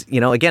back because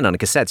again on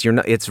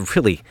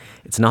cassettes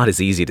it's not as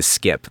easy to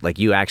skip. Like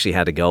you actually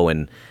had to go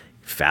and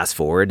fast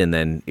forward, and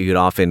then you'd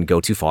often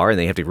go too far and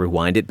then you have to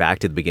rewind it back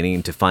to the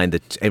beginning to find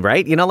the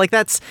right,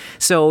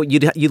 so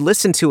you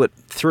listen to it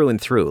through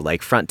and through,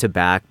 like front to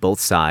back, both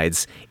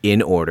sides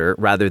in order,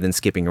 rather than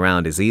skipping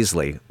around as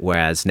easily.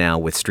 Whereas now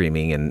with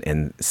streaming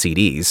and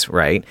CDs,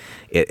 right,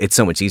 it's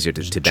so much easier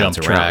to bounce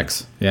Jump around.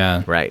 tracks.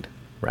 Yeah. Right.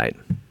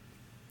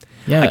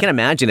 Yeah. I can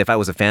imagine if I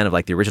was a fan of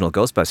like the original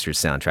Ghostbusters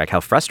soundtrack,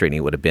 how frustrating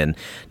it would have been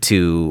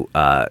to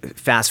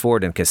fast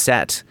forward in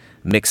cassette,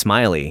 Mick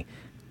Smiley,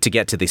 to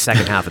get to the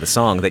second half of the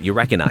song that you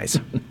recognize,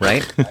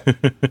 right?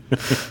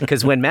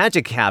 Because when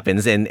magic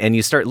happens and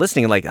you start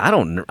listening, like,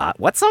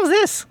 what song is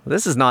this?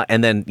 This is not,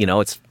 and then,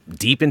 it's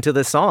deep into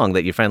the song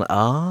that you finally,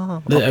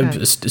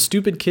 okay.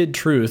 Stupid kid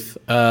truth.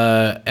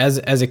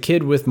 As a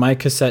kid with my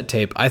cassette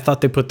tape, I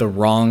thought they put the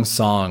wrong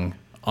song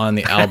on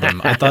the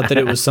album. I thought that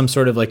it was some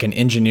sort of like an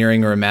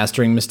engineering or a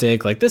mastering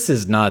mistake. Like, this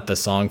is not the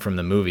song from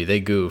the movie. They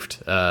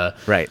goofed.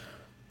 Right.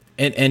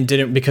 And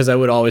didn't, because I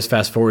would always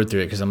fast forward through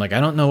it because I'm like, I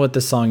don't know what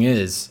this song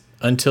is,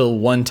 until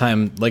one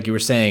time, like you were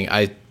saying,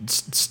 I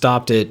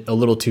stopped it a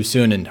little too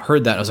soon and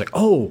heard that. I was like,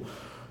 oh,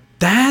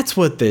 that's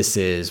what this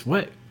is.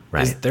 What?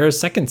 Right. Is there a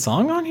second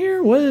song on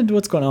here?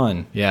 What's going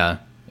on? Yeah.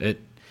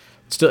 It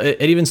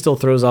even still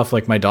throws off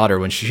like my daughter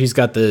when she's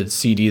got the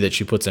CD that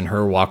she puts in her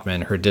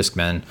Walkman, her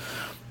Discman.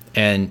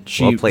 And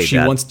she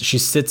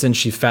sits and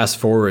she fast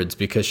forwards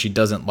because she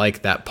doesn't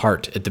like that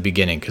part at the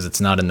beginning because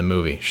it's not in the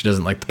movie. She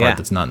doesn't like the part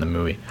that's not in the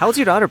movie. How old's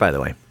your daughter, by the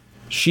way?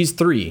 She's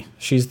 3.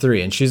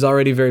 And she's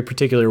already very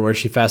particular where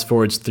she fast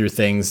forwards through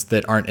things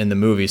that aren't in the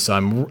movie. So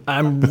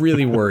I'm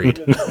really worried.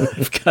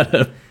 I've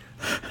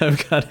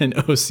got an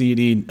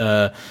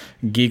OCD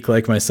geek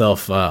like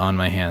myself on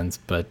my hands.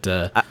 But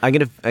I'm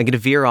gonna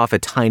veer off a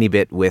tiny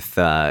bit with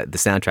the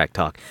soundtrack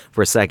talk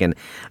for a second.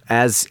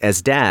 As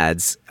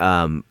dads.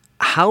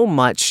 How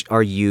much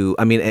are you,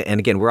 I mean, and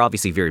again, we're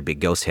obviously very big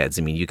ghost heads.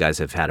 I mean, you guys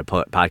have had a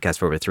podcast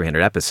for over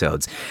 300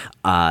 episodes.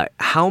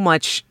 How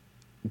much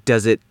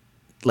does it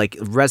like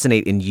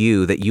resonate in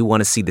you that you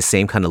want to see the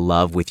same kind of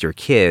love with your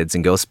kids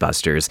and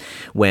Ghostbusters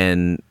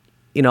when,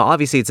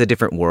 obviously it's a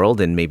different world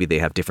and maybe they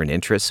have different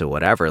interests or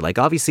whatever. Like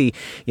obviously,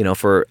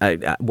 for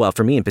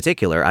me in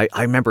particular, I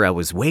remember I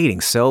was waiting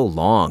so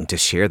long to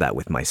share that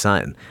with my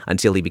son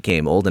until he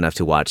became old enough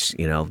to watch,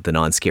 the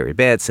non-scary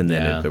bits and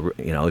then,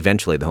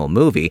 eventually the whole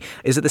movie.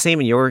 Is it the same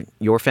in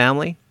your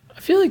family? I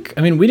feel like,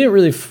 we didn't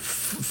really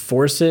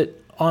force it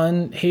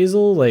on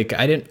Hazel. Like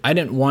I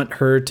didn't want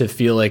her to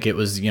feel like it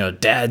was,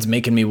 Dad's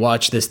making me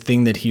watch this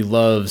thing that he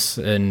loves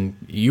and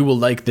you will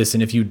like this,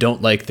 and if you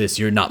don't like this,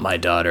 you're not my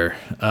daughter.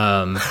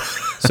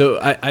 So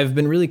I've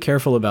been really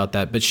careful about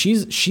that, but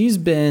she's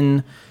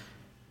been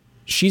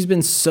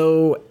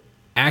so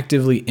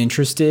actively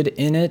interested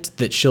in it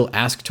that she'll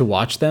ask to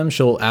watch them.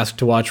 She'll ask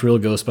to watch Real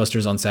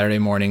Ghostbusters on Saturday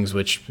mornings,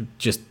 which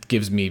just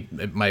gives me,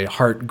 my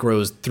heart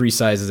grows 3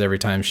 sizes every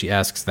time she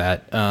asks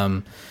that.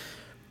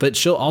 But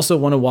she'll also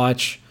want to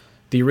watch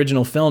the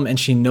original film, and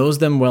she knows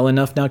them well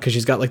enough now because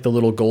she's got like the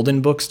little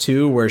golden books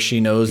too, where she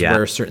knows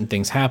where certain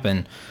things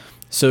happen.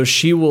 So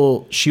she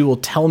will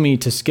tell me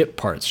to skip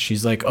parts.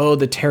 She's like, "Oh,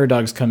 the Terror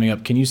Dog's coming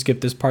up. Can you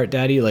skip this part,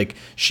 Daddy?" Like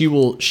she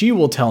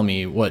will tell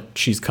me what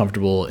she's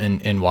comfortable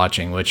in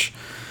watching, which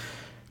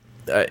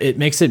it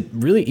makes it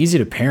really easy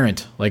to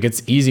parent. Like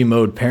it's easy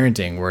mode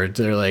parenting where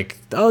they're like,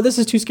 "Oh, this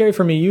is too scary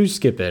for me. You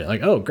skip it."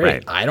 Like, "Oh,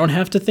 great. Right. I don't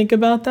have to think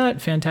about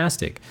that.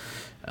 Fantastic."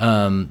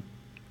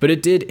 But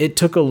it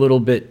took a little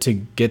bit to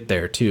get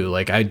there too.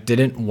 Like I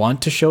didn't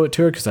want to show it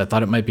to her because I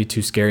thought it might be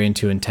too scary and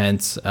too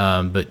intense.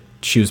 But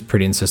she was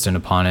pretty insistent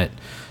upon it.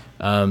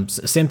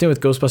 Same thing with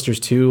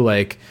Ghostbusters 2.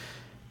 Like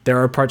there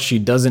are parts she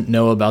doesn't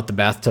know about the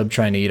bathtub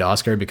trying to eat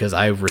Oscar because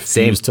I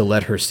refused to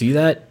let her see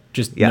that.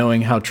 Just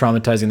knowing how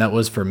traumatizing that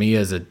was for me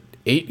as a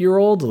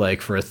 8-year-old,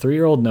 like for a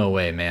 3-year-old, no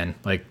way, man.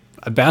 Like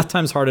a bath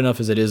time's hard enough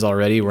as it is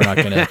already. We're not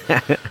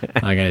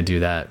gonna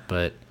do that.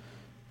 But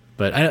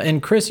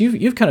and Chris,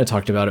 you've kind of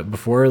talked about it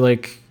before.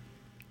 Like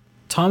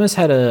Thomas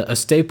had a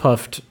Stay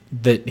Puft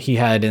that he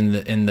had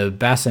in the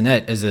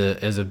bassinet as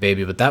a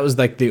baby, but that was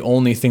like the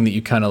only thing that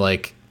you kind of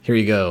like, here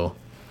you go.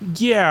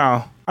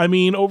 Yeah. I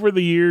mean, over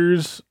the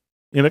years,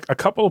 in a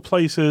couple of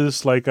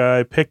places, like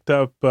I picked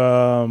up,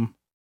 the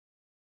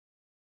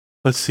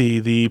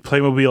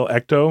Playmobil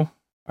Ecto.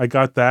 I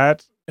got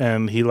that,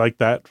 and he liked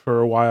that for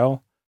a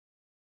while.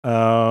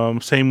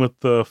 Same with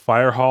the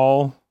Fire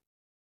Hall.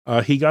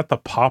 He got the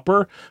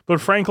Popper,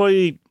 but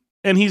frankly,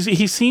 and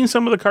he's seen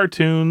some of the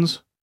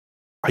cartoons.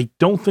 I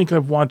don't think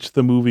I've watched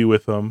the movie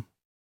with him.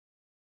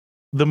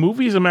 The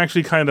movies I'm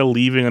actually kind of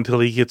leaving until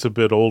he gets a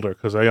bit older,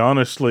 because I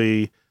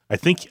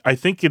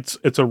think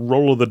it's a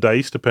roll of the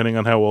dice depending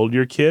on how old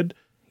your kid.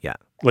 Yeah.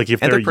 Like if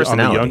they're on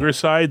the younger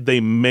side,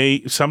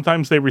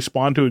 sometimes they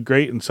respond to it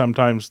great and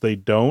sometimes they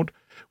don't.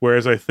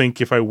 Whereas I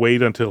think if I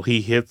wait until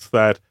he hits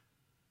that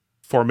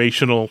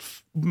formational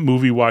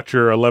movie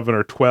watcher 11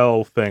 or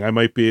 12 thing, I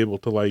might be able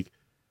to like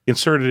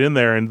insert it in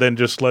there and then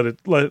just let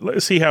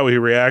see how he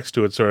reacts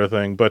to it, sort of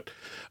thing. But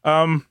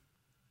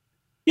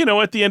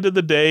at the end of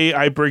the day,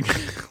 I bring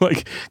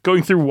like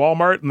going through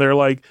Walmart and they're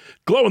like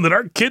glow in the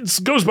dark kids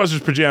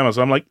Ghostbusters pajamas.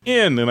 I'm like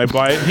and I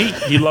buy it.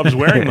 He loves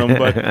wearing them,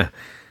 but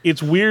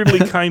it's weirdly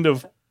kind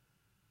of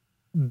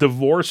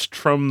divorced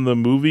from the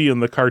movie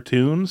and the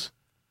cartoons.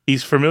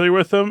 He's familiar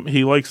with them.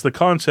 He likes the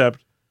concept.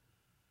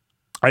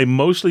 I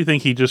mostly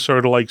think he just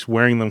sort of likes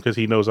wearing them because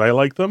he knows I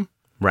like them.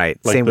 Right.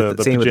 Like same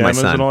with my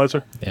son. And all that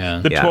stuff. Yeah.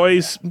 The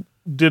toys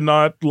did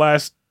not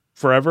last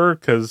forever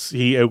because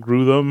he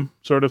outgrew them,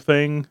 sort of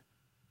thing.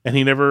 And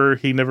he never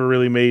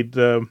really made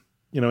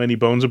any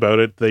bones about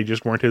it. They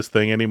just weren't his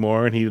thing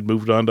anymore, and he had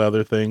moved on to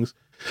other things.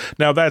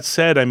 Now that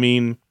said, I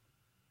mean,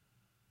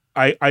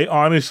 I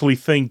honestly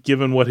think,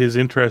 given what his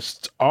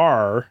interests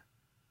are,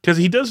 because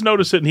he does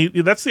notice it,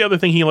 and that's the other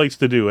thing he likes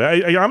to do.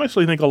 I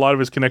honestly think a lot of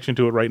his connection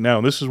to it right now,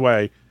 and this is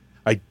why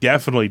I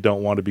definitely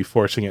don't want to be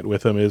forcing it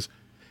with him, is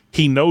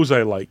he knows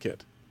I like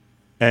it.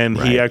 And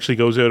he actually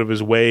goes out of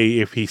his way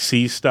if he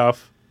sees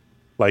stuff,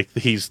 like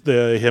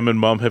him and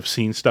Mom have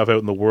seen stuff out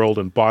in the world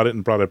and bought it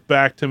and brought it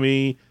back to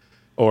me,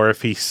 or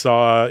if he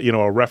saw,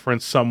 a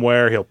reference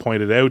somewhere, he'll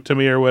point it out to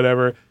me or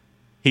whatever.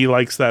 He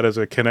likes that as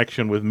a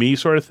connection with me,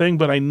 sort of thing,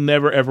 but I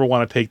never ever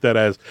want to take that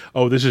as,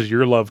 oh, this is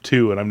your love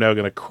too, and I'm now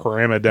going to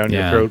cram it down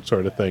your throat,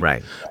 sort of thing.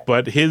 Right.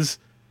 But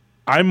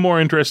I'm more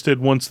interested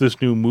once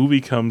this new movie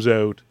comes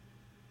out.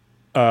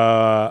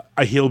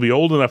 He'll be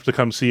old enough to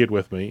come see it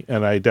with me,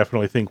 and I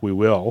definitely think we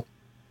will.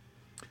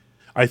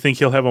 I think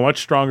he'll have a much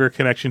stronger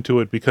connection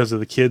to it because of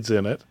the kids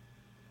in it.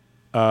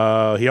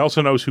 He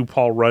also knows who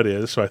Paul Rudd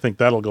is, so I think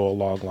that'll go a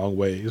long, long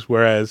ways.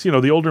 Whereas,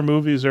 the older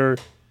movies are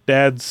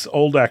Dad's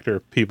old actor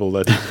people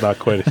that he's not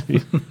quite.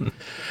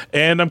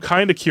 And I'm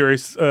kind of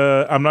curious.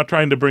 I'm not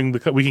trying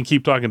to we can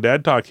keep talking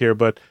Dad talk here,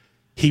 but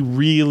he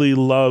really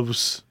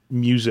loves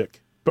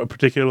music, but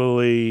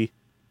particularly,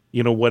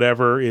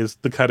 whatever is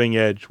the cutting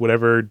edge,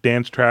 whatever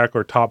dance track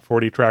or top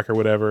 40 track or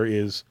whatever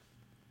is.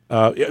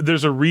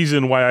 There's a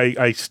reason why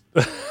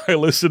I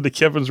listen to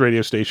Kevin's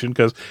radio station,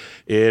 because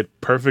it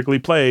perfectly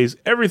plays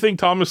everything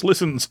Thomas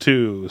listens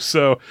to.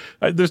 So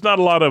there's not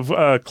a lot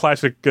of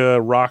classic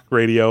rock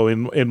radio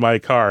in my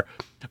car,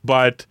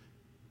 but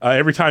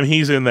every time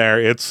he's in there,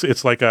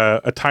 it's like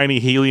a tiny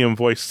helium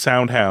voiced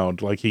sound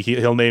hound. Like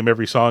he'll name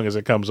every song as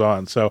it comes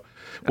on. So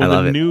when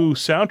the new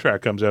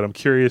soundtrack comes out, I'm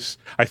curious.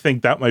 I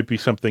think that might be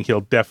something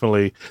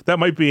that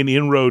might be an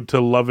inroad to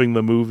loving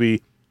the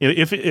movie.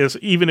 If it is,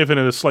 even if in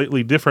a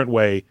slightly different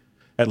way,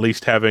 at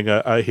least having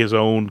his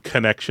own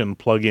connection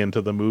plug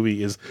into the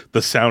movie is the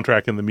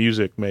soundtrack and the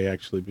music may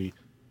actually be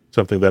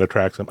something that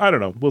attracts him. I don't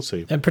know. We'll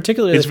see. And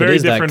particularly, it's very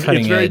different.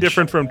 It's very edge.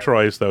 different from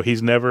Troy's, though.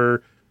 He's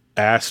never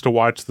asked to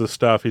watch the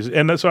stuff.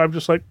 So I'm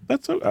just like,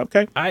 that's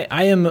okay.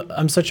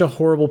 I'm such a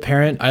horrible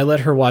parent. I let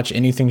her watch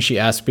anything she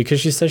asks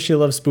because she says she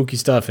loves spooky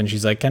stuff, and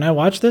she's like, "Can I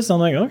watch this?" I'm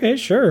like, "Okay,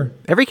 sure."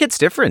 Every kid's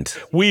different.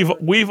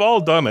 We've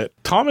all done it.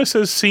 Thomas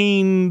has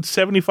seen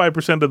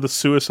 75% of the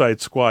Suicide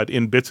Squad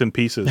in bits and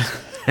pieces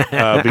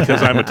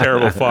because I'm a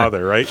terrible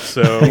father, right?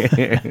 So,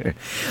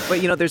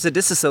 but there's a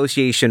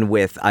disassociation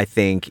with, I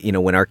think,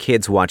 when our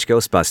kids watch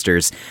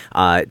Ghostbusters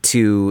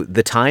to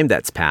the time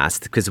that's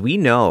passed, because we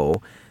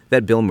know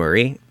that Bill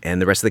Murray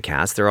and the rest of the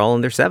cast, they're all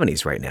in their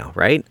 70s right now,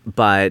 right?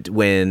 But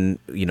when,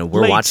 we're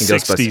late watching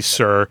 60s, Ghostbusters...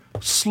 sir.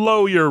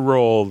 Slow your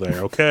roll there,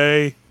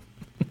 okay?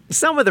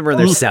 Some of them are in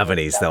their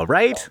 70s, though,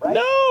 right?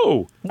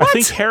 No! What?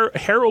 I think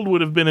Harold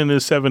would have been in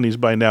his 70s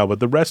by now,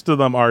 but the rest of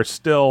them are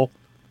still...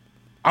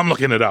 I'm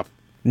looking it up.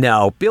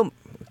 No, Bill...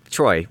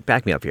 Troy,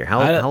 back me up here.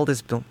 How old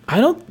is Bill?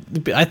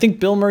 I think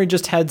Bill Murray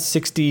just had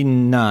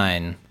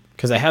 69,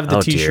 because I have the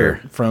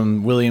T-shirt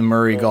from William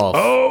Murray Golf.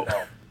 Oh!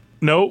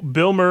 No,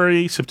 Bill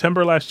Murray,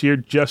 September last year,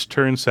 just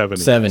turned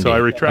 70. 70. So I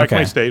retract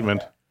my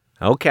statement.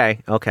 Okay.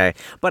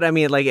 But I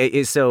mean,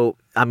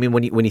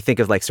 when you think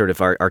of like sort of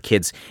our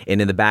kids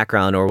and in the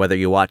background, or whether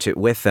you watch it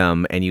with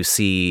them and they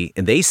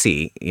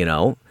see,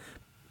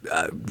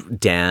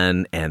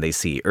 Dan, and they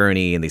see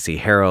Ernie, and they see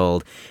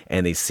Harold,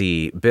 and they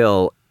see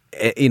Bill,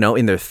 in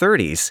their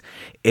 30s,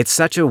 it's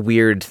such a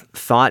weird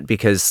thought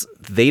because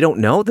they don't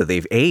know that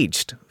they've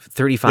aged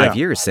 35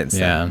 years since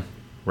then.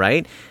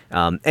 Right?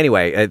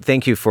 Anyway,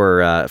 thank you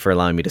for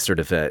allowing me to sort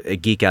of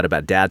geek out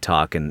about dad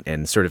talk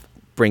and sort of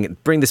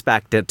bring this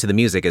back to the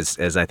music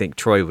as I think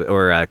Troy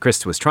or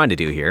Chris was trying to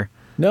do here.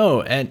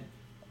 No, and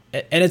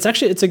it's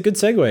a good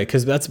segue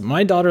because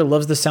my daughter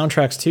loves the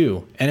soundtracks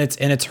too, and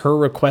it's her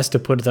request to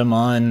put them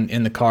on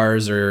in the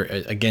cars, or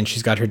again,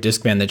 she's got her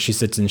Discman that she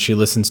sits and she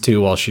listens to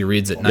while she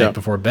reads at night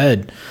before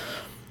bed.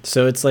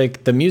 So it's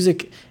like the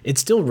music, it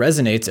still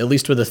resonates, at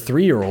least with a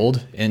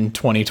 3-year-old in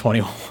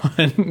 2021.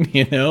 Right.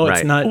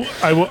 It's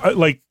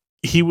not.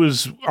 He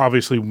was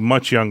obviously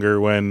much younger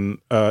when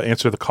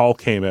Answer the Call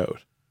came out,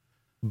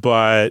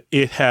 but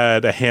it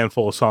had a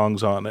handful of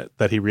songs on it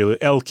that he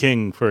really. Elle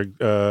King,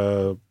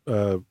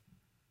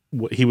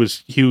 he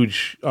was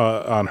huge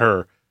on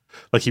her.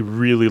 Like, he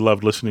really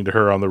loved listening to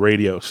her on the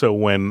radio. So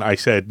when I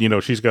said,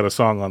 she's got a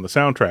song on the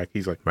soundtrack,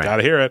 he's like,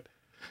 gotta hear it.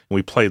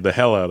 We played the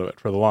hell out of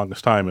it for the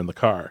longest time in the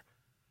car.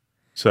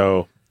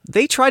 So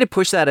they try to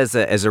push that as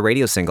a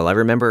radio single. I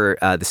remember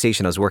the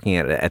station I was working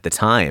at the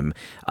time,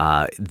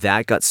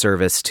 that got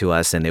serviced to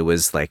us, and it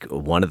was like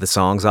one of the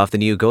songs off the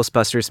new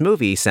Ghostbusters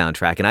movie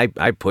soundtrack, and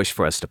I pushed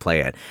for us to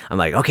play it. I'm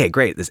like, okay,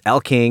 great. This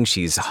Elle King,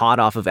 she's hot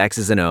off of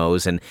X's and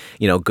O's, and,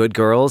 Good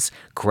Girls,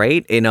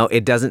 great.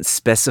 It doesn't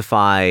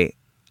specify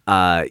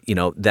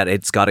that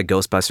it's got a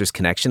Ghostbusters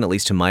connection, at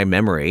least to my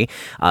memory,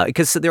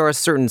 because there are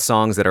certain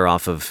songs that are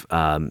off of,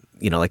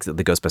 like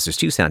the Ghostbusters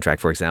 2 soundtrack,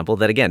 for example,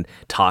 that again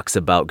talks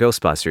about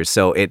Ghostbusters.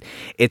 So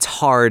it's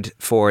hard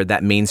for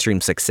that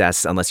mainstream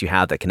success unless you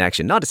have that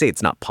connection. Not to say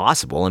it's not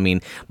possible. I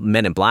mean,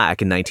 Men in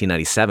Black in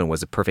 1997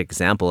 was a perfect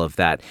example of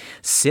that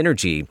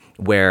synergy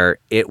where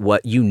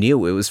you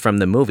knew it was from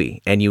the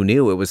movie, and you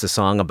knew it was a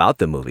song about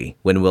the movie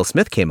when Will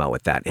Smith came out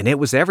with that, and it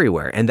was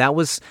everywhere. And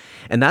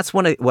that's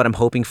what I'm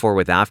hoping for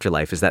with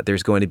Afterlife, is that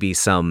there's going to be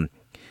some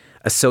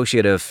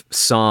associative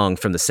song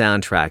from the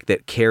soundtrack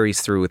that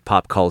carries through with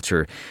pop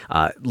culture,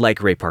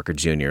 like Ray Parker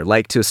Jr.,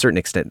 like to a certain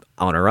extent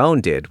On Our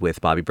Own did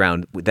with Bobby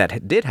Brown,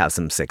 that did have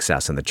some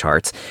success in the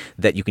charts,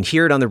 that you can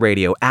hear it on the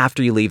radio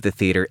after you leave the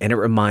theater, and it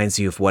reminds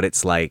you of what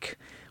it's like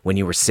when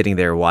you were sitting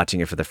there watching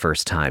it for the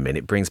first time, and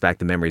it brings back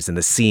the memories and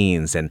the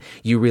scenes, and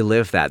you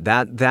relive that.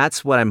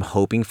 That's what I'm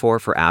hoping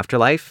for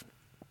Afterlife.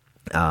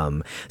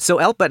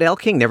 But Elle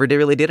King never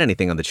really did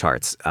anything on the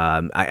charts.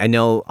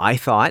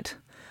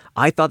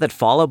 I thought that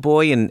Fall Out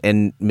Boy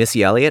and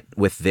Missy Elliott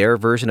with their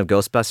version of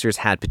Ghostbusters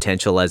had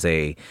potential as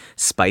a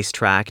spice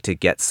track to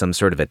get some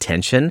sort of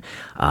attention.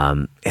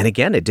 And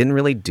again, it didn't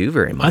really do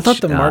very much. I thought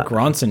the Mark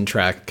Ronson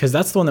track, because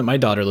that's the one that my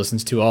daughter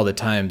listens to all the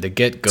time, the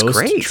Get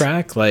Ghost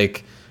track,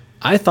 like,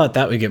 I thought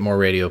that would get more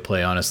radio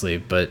play, honestly,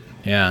 but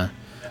yeah.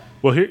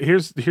 Well,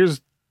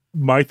 here's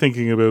my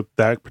thinking about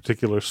that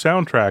particular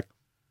soundtrack.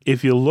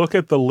 If you look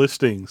at the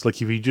listings,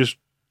 like if you just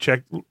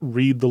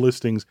read the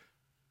listings,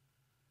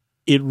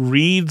 it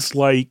reads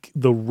like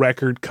the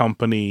record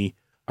company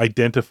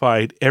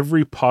identified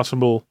every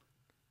possible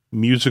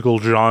musical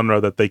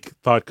genre that they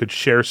thought could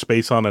share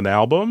space on an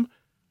album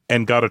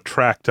and got a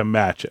track to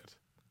match it.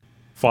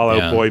 Fall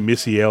Out Boy,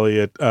 Missy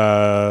Elliott,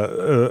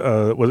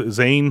 was it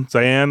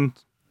Zayn?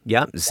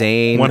 Yeah,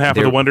 Zayn. One half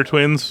of the Wonder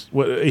Twins.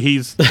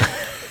 He's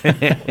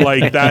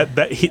like that.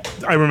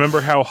 I remember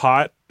how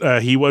hot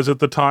he was at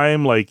the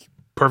time. Like,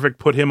 perfect,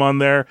 put him on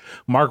there.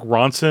 Mark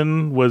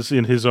Ronson was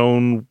in his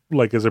own,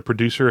 like, as a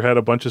producer, had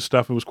a bunch of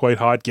stuff. It was quite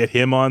hot. Get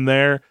him on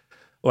there.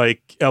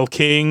 like El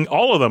King,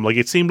 all of them. Like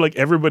it seemed like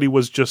everybody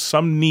was just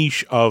some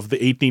niche of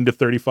the 18 to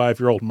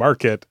 35-year-old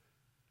market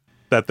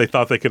that they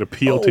thought they could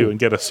appeal to and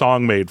get a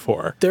song made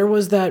for. There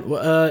was that,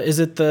 is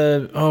it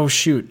the, oh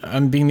shoot,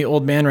 I'm being the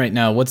old man right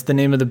now. What's the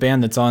name of the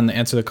band that's on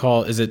Answer the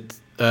Call? Is it...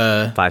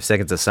 5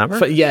 Seconds of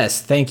Summer?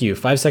 Yes, thank you.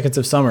 5 Seconds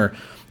of Summer.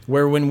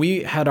 Where when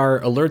we had our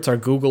alerts, our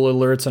Google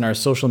alerts and our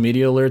social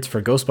media alerts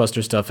for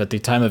Ghostbuster stuff at the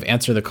time of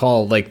Answer the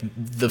Call, like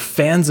the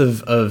fans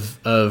of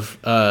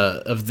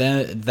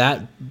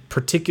that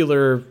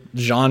particular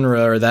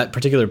genre or that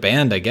particular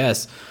band, I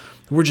guess,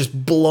 were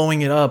just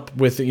blowing it up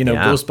with,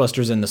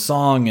 Ghostbusters in the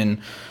song.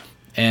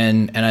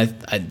 And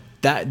I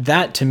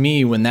that to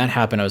me, when that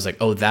happened, I was like,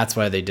 oh, that's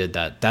why they did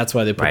that. That's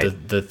why they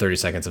put the 30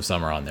 Seconds of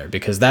Summer on there,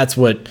 because that's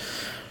what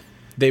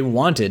they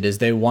wanted, is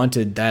they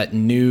wanted that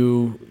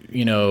new,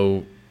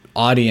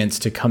 audience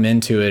to come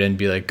into it and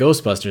be like,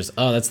 Ghostbusters,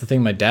 oh, that's the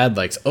thing my dad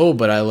likes. Oh,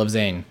 but I love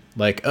Zane.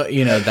 Like,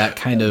 that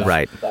kind of...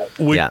 Right.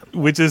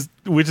 Which is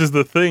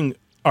the thing.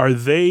 Are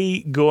they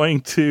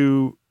going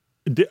to...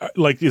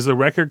 Like, is the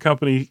record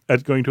company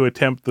going to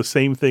attempt the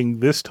same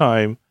thing this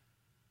time?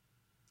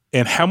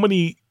 And how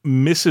many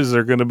misses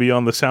are going to be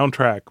on the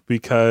soundtrack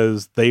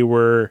because they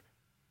were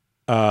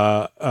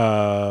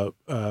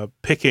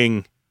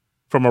picking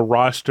from a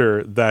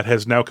roster that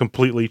has now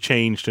completely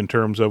changed in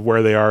terms of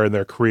where they are in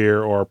their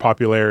career or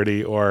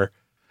popularity, or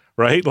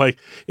right? Like,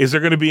 is there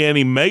going to be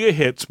any mega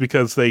hits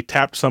because they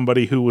tapped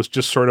somebody who was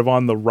just sort of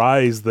on the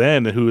rise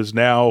then and who is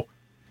now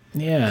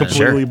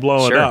completely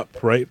blowing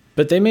up, right?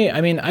 But they may,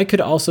 I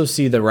could also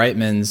see the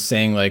Reitmans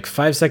saying like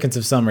 5 Seconds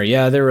of Summer,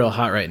 yeah, they're real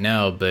hot right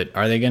now, but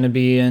are they going to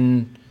be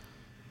in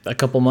a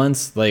couple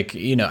months? Like,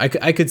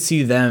 I could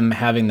see them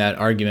having that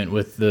argument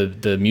with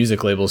the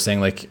music label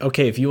saying like,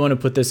 okay, if you want to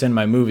put this in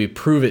my movie,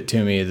 prove it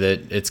to me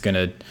that it's going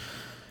to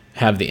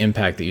have the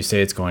impact that you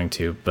say it's going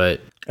to. But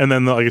and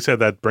then, like I said,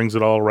 that brings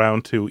it all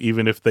around to,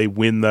 even if they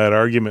win that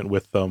argument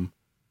with them,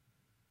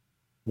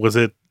 was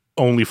it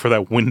only for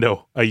that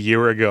window a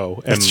year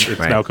ago, and it's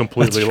now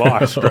completely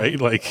lost, right?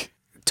 Like,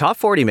 Top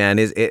 40, man,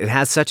 it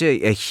has such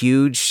a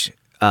huge.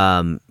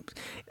 The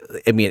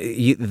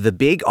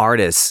big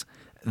artists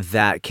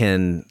that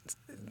can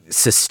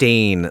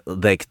sustain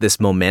like this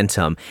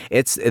momentum,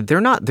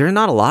 they're not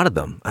a lot of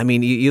them.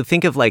 You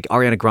think of like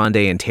Ariana Grande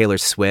and Taylor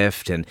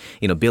Swift and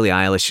Billie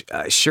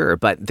Eilish, sure,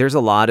 but there's a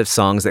lot of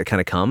songs that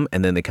kind of come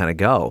and then they kind of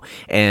go.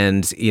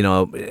 And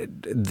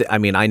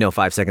I know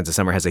 5 Seconds of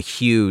Summer has a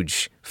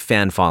huge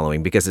fan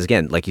following because,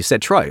 again, like you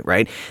said, Troy,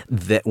 right?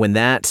 That when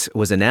that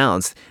was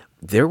announced,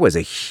 there was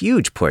a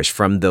huge push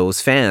from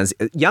those fans,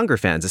 younger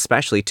fans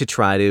especially, to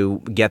try to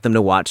get them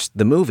to watch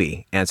the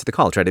movie, Answer the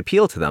Call, try to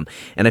appeal to them.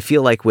 And I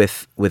feel like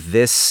with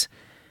this,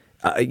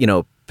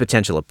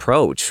 potential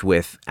approach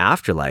with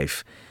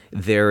Afterlife,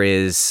 there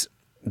is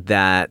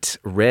that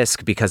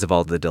risk because of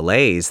all the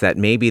delays that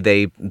maybe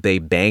they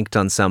banked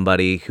on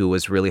somebody who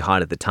was really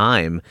hot at the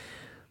time,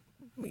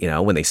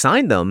 when they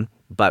signed them.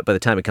 But by the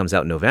time it comes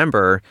out in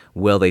November,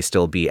 will they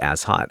still be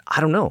as hot? I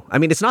don't know.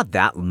 It's not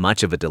that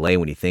much of a delay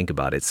when you think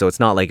about it. So it's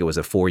not like it was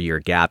a 4-year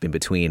gap in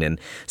between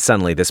and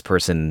suddenly this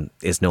person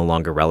is no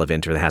longer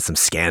relevant or has some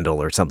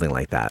scandal or something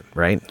like that,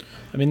 right?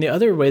 The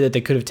other way that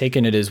they could have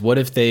taken it is, what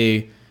if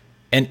they,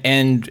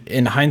 and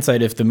in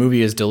hindsight, if the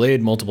movie is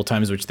delayed multiple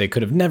times, which they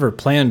could have never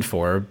planned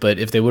for, but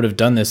if they would have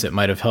done this, it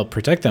might have helped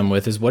protect them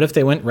with, is what if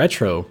they went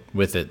retro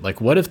with it? Like,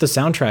 what if the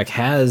soundtrack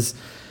has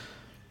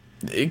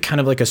kind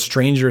of like a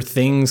Stranger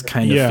Things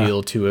kind of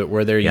feel to it,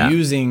 where they're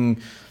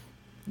using,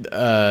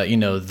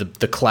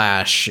 the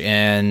Clash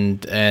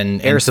and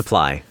Air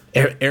Supply.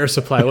 Air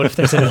Supply. What if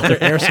there's another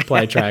Air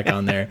Supply track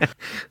on there?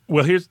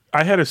 Well,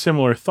 I had a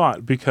similar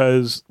thought,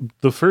 because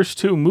the first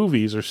two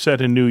movies are set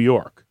in New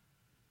York.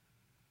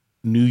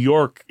 New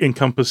York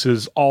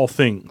encompasses all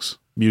things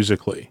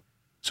musically.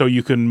 So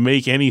you can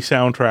make any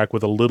soundtrack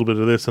with a little bit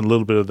of this and a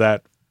little bit of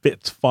that,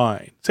 fits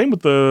fine. Same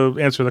with the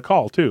Answer the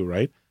Call too,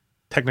 right?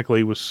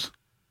 Technically was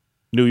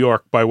New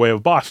York by way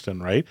of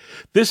Boston, right?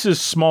 This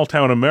is small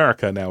town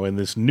America now in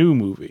this new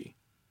movie.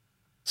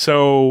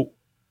 So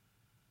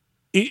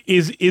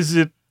is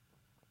it,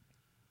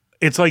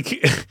 it's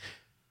like,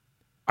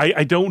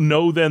 I don't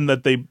know then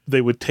that they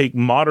would take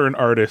modern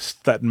artists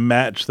that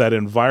match that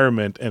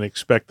environment and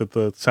expect that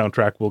the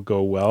soundtrack will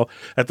go well.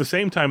 At the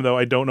same time, though,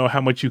 I don't know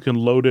how much you can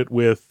load it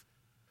with,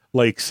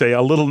 like, say,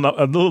 a little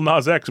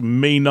Nas X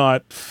may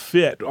not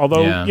fit.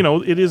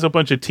 Although, it is a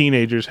bunch of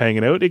teenagers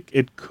hanging out.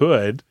 It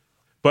could.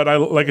 But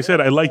like I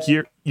said, I like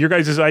your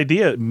guys'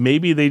 idea.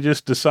 Maybe they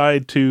just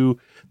decide they'll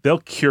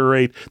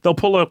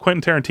pull a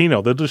Quentin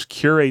Tarantino. They'll just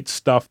curate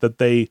stuff that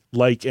they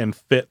like and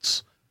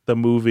fits the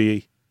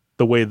movie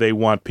the way they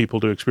want people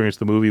to experience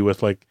the movie,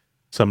 with like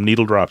some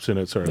needle drops in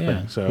it, sort of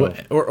thing. So,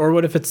 or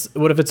what if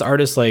it's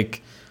artists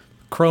like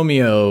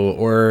Chromeo,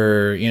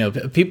 or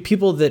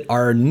people that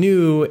are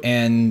new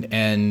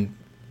and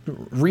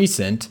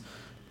recent,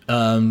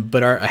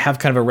 but have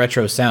kind of a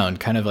retro sound,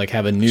 kind of like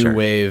have a new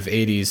wave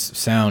 80s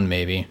sound,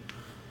 maybe.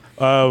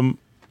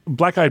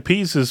 Black Eyed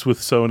Peas is with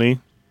Sony,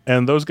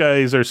 and those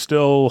guys are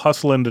still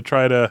hustling to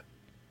try to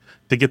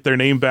to get their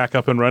name back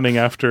up and running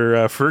after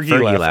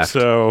Fergie left.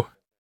 So,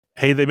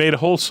 hey, they made a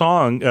whole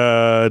song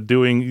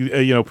doing,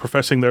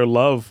 professing their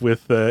love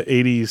with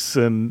 80s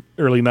and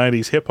early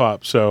 90s hip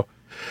hop. So,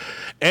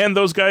 and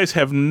those guys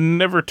have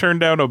never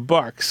turned down a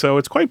buck. So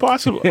it's quite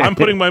possible. I'm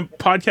putting my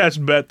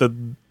podcast bet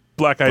that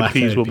Black Eyed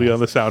Peas will be on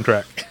the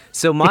soundtrack.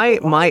 So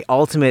my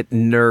ultimate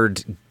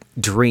nerd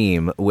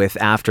dream with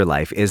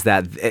Afterlife is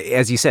that,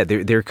 as you said,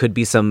 there could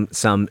be some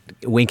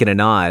wink and a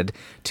nod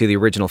to the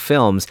original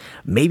films.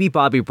 Maybe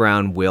Bobby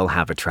Brown will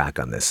have a track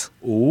on this.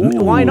 Ooh.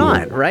 Why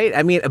not? Right?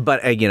 I mean, but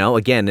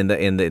again,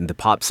 in the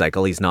pop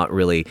cycle, he's not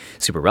really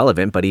super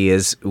relevant, but he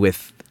is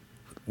with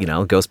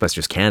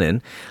Ghostbusters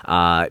canon.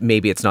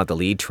 Maybe it's not the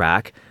lead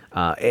track.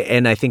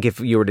 And I think if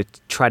you were to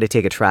try to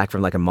take a track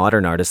from like a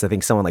modern artist, I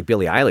think someone like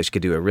Billie Eilish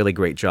could do a really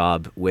great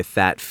job with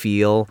that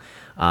feel,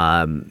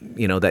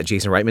 that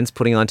Jason Reitman's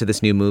putting onto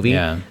this new movie.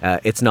 Yeah.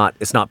 It's not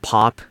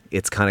pop.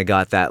 It's kind of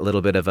got that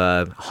little bit of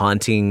a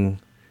haunting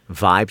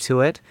vibe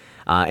to it.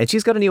 And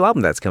she's got a new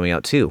album that's coming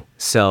out too.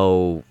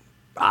 So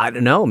I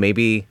don't know.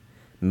 Maybe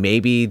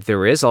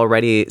there is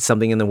already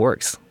something in the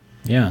works.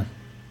 Yeah.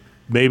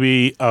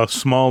 Maybe a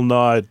small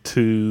nod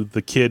to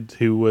the kid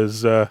who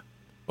was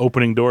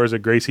opening doors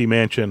at Gracie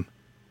Mansion,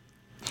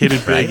 hit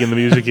it big in the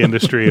music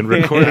industry, and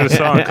recorded a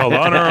song called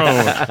On Our Own.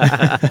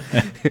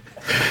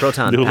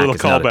 Proton Do a Pack little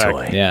is not a callback.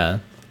 toy. Yeah.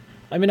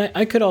 I mean,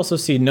 I could also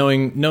see,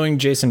 knowing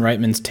Jason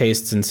Reitman's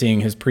tastes and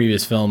seeing his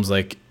previous films,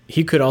 like,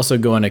 he could also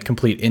go in a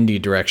complete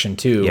indie direction,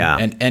 too. Yeah.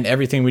 And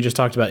everything we just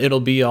talked about, it'll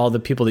be all the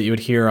people that you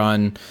would hear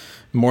on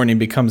Morning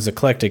Becomes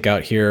Eclectic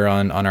out here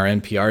on our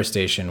NPR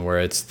station, where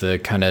it's the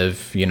kind of,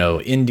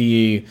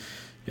 indie,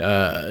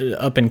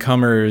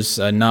 up-and-comers,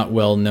 not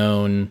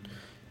well-known,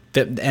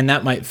 and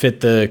that might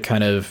fit the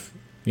kind of,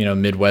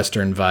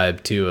 Midwestern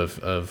vibe, too,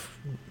 of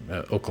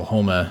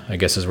Oklahoma, I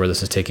guess is where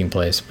this is taking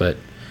place, but...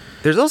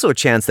 There's also a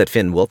chance that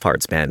Finn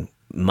Wolfhard's band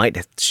might,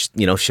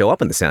 show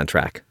up in the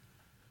soundtrack.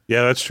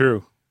 Yeah, that's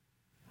true.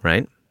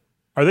 Right?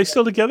 Are they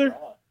still together?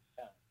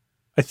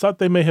 I thought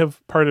they may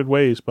have parted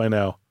ways by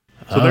now.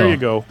 So there you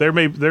go.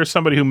 There's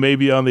somebody who may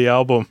be on the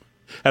album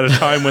at a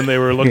time when they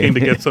were looking to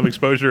get some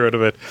exposure out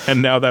of it,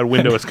 and now that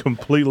window is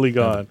completely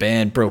gone.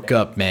 Band broke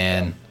up,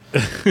 man.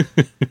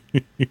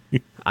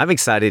 I'm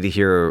excited to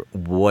hear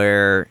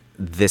where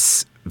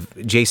this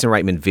Jason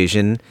Reitman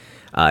vision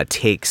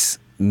takes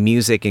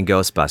music in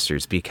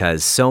Ghostbusters,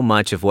 because so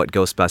much of what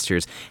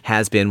Ghostbusters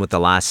has been with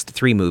the last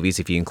 3 movies,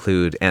 if you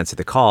include Answer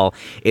the Call,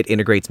 it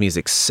integrates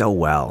music so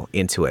well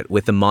into it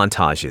with the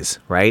montages,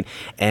 right?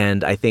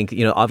 And I think,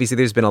 obviously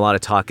there's been a lot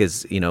of talk,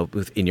 as, in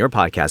your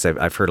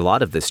podcast, I've heard a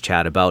lot of this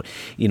chat about,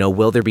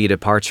 will there be a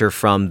departure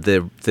from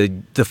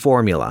the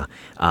formula?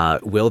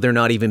 Will there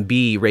not even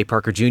be Ray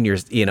Parker Jr.,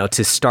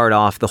 to start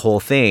off the whole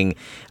thing?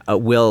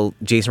 Will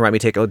Jason Reitman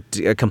take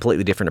a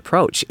completely different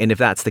approach? And if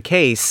that's the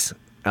case,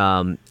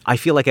 I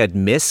feel like I'd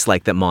miss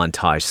like the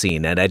montage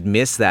scene, and I'd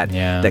miss that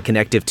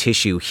connective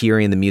tissue,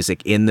 hearing the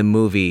music in the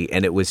movie,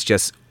 and it was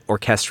just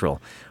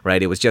orchestral,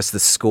 right? It was just the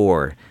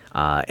score,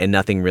 and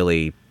nothing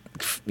really,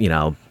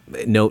 no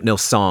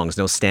songs,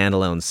 no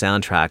standalone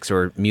soundtracks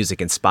or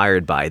music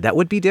inspired by. That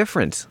would be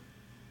different.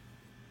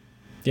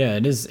 Yeah,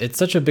 it is. It's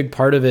such a big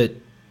part of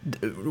it.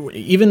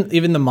 Even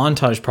the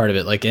montage part of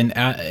it, like in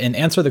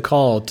Answer the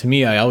Call, to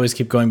me, I always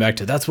keep going back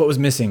to, that's what was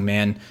missing,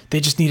 man.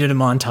 They just needed a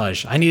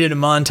montage. I needed a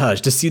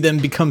montage to see them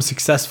become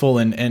successful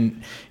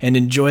and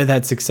enjoy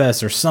that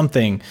success or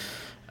something.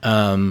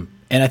 And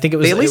I think it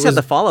was. They at least had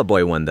the Fall Out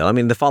Boy one, though. I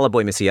mean, the Fall Out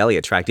Boy Missy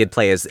Elliott track did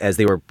play as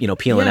they were,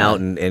 peeling out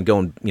and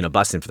going,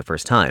 busting for the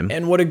first time.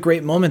 And what a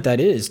great moment that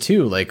is,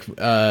 too. Like,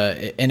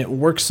 and it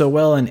works so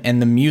well,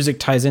 and the music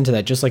ties into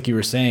that. Just like you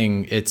were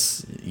saying,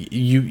 it's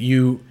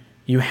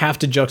you have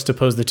to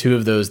juxtapose the two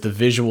of those, the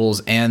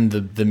visuals and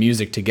the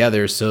music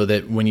together, so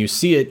that when you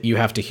see it, you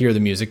have to hear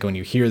the music. When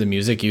you hear the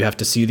music, you have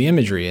to see the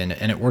imagery, and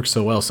it works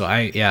so well. So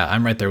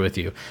I'm right there with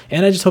you.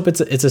 And I just hope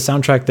it's a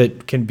soundtrack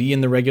that can be in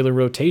the regular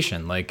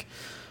rotation. Like,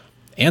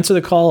 Answer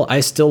the Call,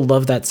 I still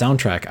love that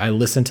soundtrack. I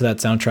listen to that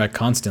soundtrack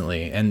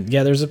constantly. And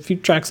yeah, there's a few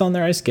tracks on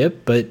there I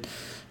skip, but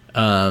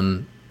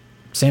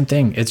same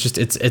thing. It's just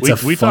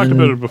we talked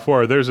about it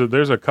before. There's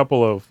a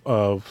couple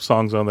of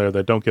songs on there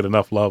that don't get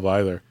enough love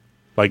either.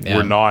 Like,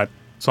 were not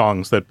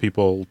songs that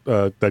people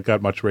that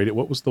got much radio.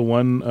 What was the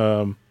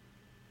one?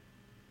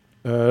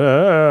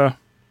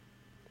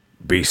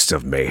 Beasts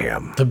of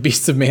Mayhem. The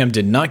Beasts of Mayhem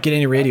did not get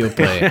any radio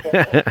play.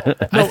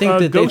 I think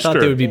that they thought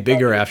they would be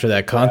bigger after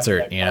that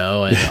concert, and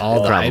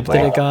all the hype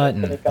that it got.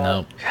 And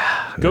no.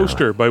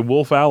 Ghoster by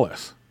Wolf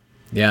Alice.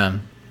 Yeah.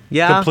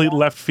 Complete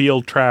left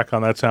field track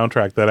on that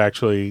soundtrack that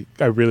actually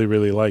I really,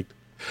 really liked.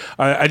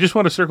 I just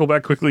want to circle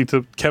back quickly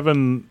to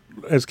Kevin,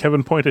 as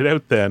Kevin pointed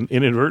out then,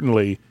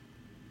 inadvertently,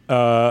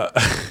 Fall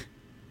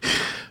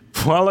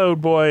Out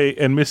Boy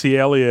and Missy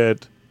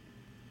Elliott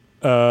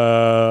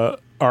are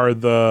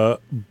the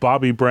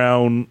Bobby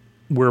Brown,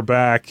 We're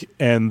Back,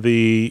 and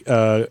the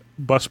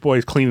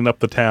Busboys Cleaning Up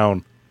the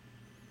Town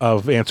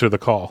of Answer the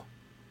Call.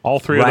 All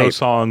three of those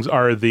songs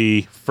are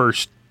the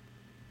first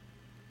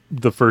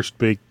the first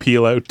big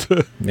peel out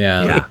to,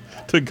 Yeah.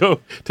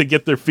 to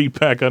get their feet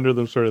back under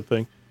them, sort of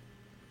thing.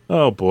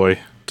 Oh boy.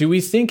 Do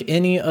we think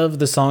any of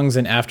the songs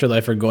in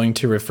Afterlife are going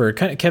to refer,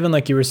 kind of, Kevin,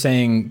 like you were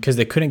saying, because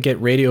they couldn't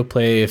get radio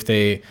play if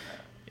they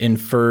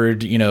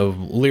inferred,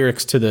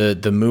 lyrics to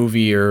the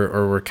movie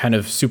or were kind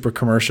of super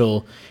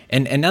commercial.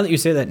 And now that you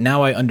say that,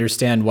 now I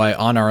understand why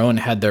On Our Own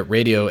had that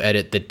radio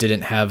edit that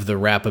didn't have the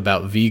rap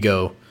about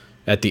Vigo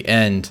at the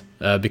end,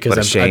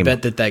 because I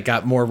bet that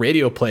got more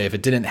radio play if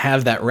it didn't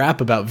have that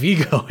rap about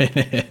Vigo in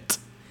it.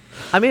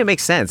 I mean, it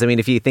makes sense. I mean,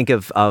 if you think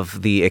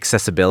of the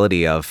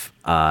accessibility of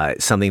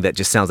something that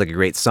just sounds like a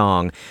great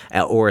song,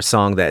 or a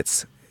song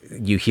that's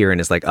you hear and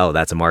it's like, oh,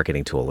 that's a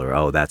marketing tool, or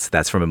oh,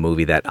 that's from a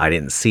movie that I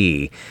didn't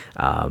see.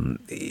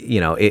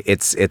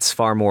 It's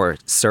far more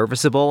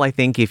serviceable, I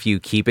think, if you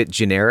keep it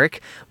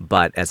generic.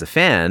 But as a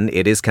fan,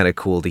 it is kind of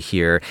cool to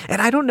hear.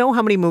 And I don't know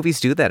how many movies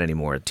do that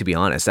anymore, to be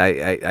honest.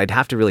 I'd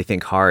have to really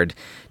think hard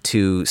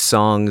to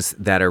songs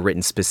that are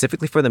written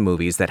specifically for the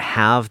movies that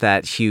have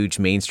that huge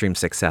mainstream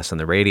success on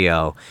the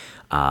radio,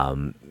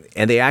 and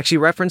they actually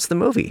reference the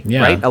movie,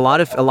 right? A lot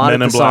of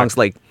the songs,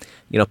 like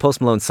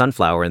Post Malone's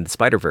Sunflower in the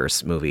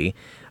Spider-Verse movie,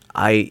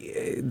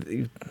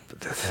 that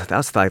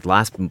was the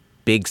last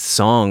big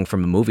song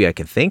from a movie I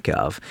could think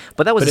of,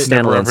 but that was a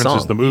standalone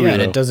song. The movie,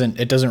 and it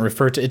doesn't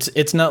refer to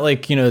it's not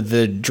like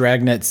the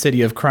Dragnet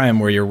City of Crime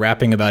where you're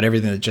rapping about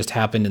everything that just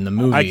happened in the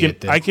movie.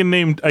 I can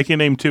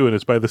name two, and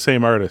it's by the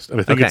same artist, and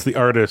I think it's the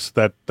artist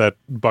that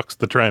bucks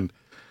the trend.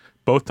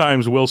 Both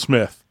times Will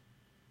Smith,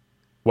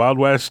 Wild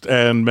West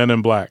and Men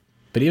in Black.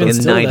 But even in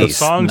still, the 90s. The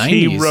songs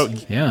he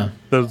wrote,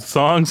 the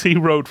songs he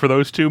wrote for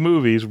those two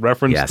movies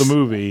referenced the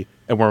movie,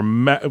 and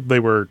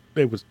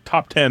it was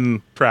top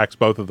 10 tracks,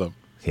 both of them.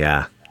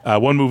 Yeah.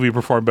 One movie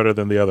performed better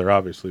than the other,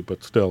 obviously,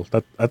 but still,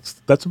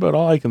 that's about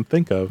all I can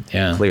think of.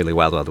 Yeah, clearly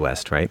Wild Wild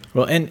West, right?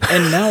 Well, and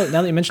now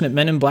that you mention it,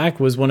 Men in Black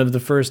was one of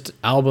the first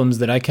albums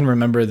that I can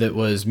remember that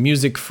was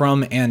music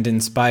from and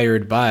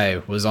inspired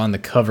by was on the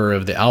cover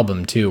of the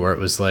album too, where it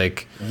was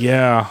like,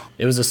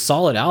 it was a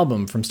solid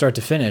album from start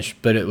to finish,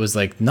 but it was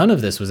like none of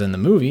this was in the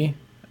movie.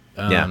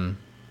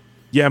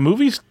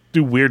 Movies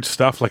do weird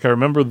stuff. Like I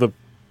remember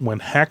when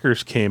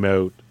Hackers came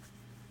out,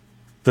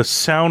 the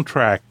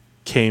soundtrack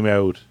came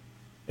out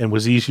and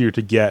was easier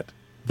to get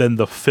than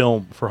the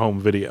film for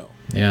home video.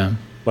 Yeah.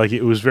 Like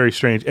it was very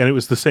strange. And it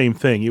was the same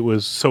thing. It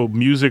was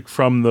music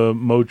from the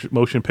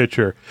motion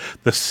picture.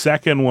 The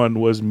second one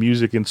was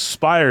music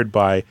inspired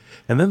by,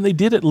 and then they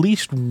did at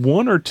least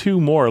one or two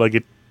more.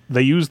 Like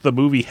they used the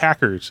movie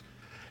Hackers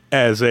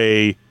as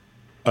a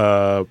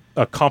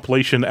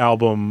compilation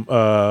album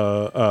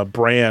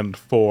brand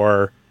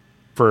for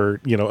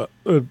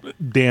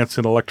dance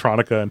and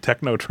electronica and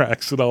techno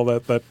tracks and all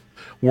that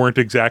weren't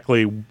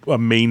exactly a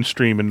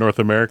mainstream in North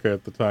America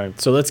at the time.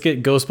 So let's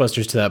get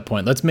Ghostbusters to that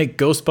point. Let's make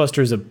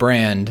Ghostbusters a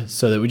brand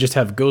so that we just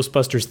have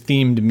Ghostbusters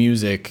themed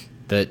music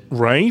that...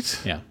 Right?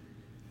 Yeah.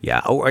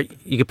 Yeah, or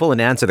you could pull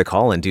an Answer the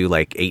Call and do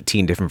like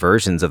 18 different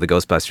versions of the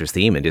Ghostbusters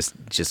theme and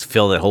just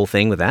fill the whole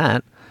thing with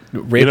that.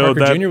 Ray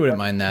Parker Jr. wouldn't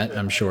mind that,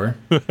 I'm sure.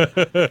 Do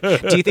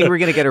you think we're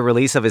going to get a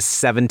release of his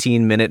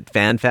 17-minute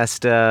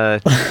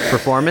FanFest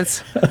performance?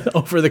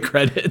 For the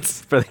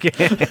credits.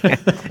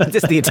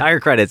 Just the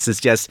entire credits is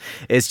just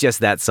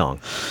that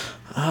song.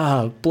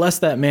 Bless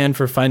that man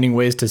for finding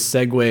ways to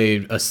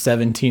segue a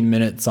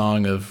 17-minute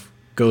song of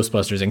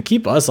Ghostbusters and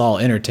keep us all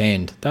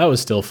entertained. That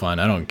was still fun.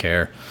 I don't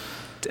care.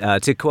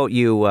 To quote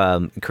you,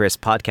 Chris,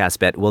 podcast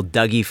bet, will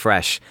Dougie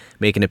Fresh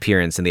make an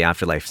appearance in the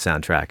Afterlife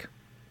soundtrack?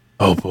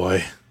 Oh,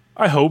 boy.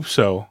 I hope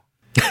so.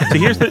 See,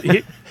 here's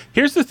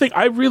the thing.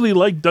 I really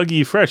like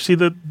Dougie Fresh. See,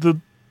 the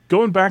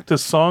going back to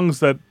songs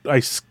that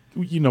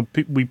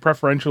we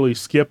preferentially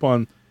skip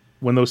on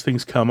when those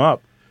things come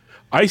up.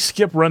 I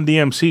skip Run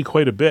DMC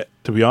quite a bit,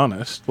 to be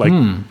honest. Like,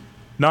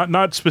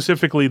 not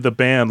specifically the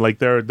band. Like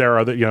there are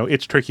other,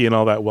 It's Tricky and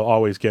all that will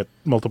always get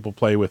multiple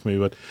play with me.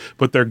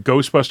 But their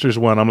Ghostbusters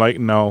one, I'm like,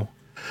 no.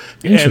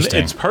 Interesting.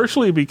 And it's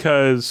partially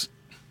because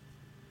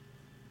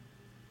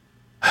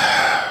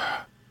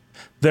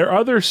their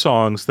other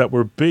songs that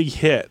were big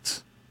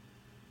hits,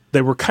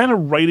 they were kind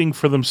of writing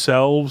for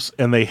themselves,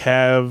 and they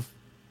have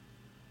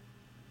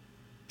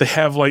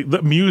like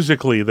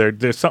musically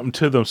there's something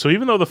to them. So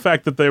even though the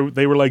fact that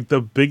they were like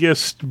the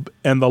biggest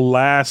and the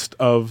last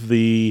of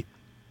the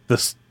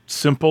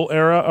simple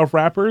era of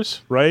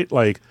rappers, right?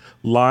 Like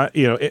line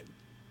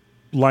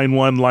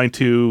 1, line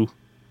 2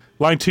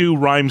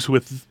 rhymes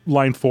with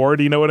line 4.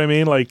 Do you know what I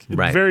mean? Like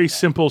very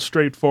simple,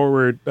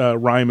 straightforward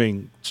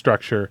rhyming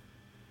structure.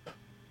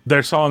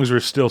 Their songs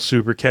were still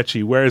super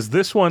catchy. Whereas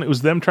this one, it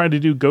was them trying to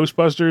do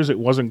Ghostbusters. It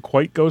wasn't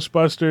quite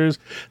Ghostbusters.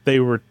 They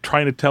were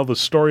trying to tell the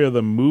story of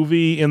the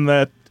movie in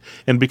that,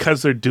 and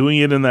because they're doing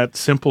it in that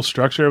simple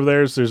structure of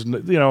theirs, there's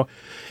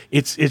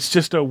it's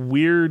just a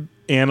weird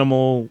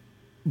animal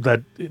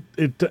that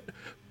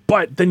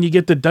but then you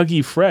get to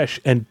Dougie Fresh,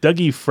 and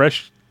Dougie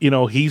Fresh,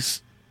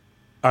 he's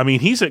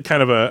a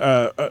kind of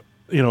a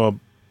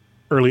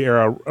early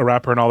era a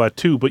rapper and all that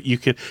too, but you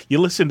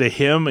listen to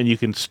him and you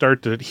can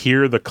start to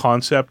hear the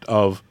concept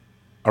of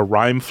a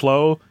rhyme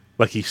flow.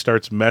 Like he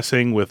starts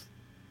messing with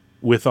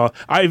all.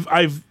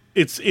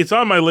 It's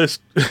on my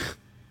list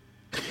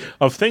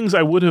of things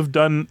I would have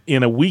done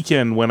in a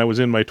weekend when I was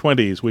in my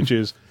 20s, which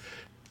is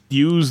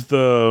use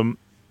the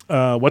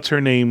what's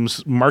her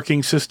name's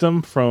marking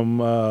system from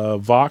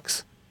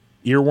Vox,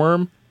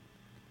 Earworm,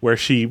 where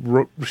she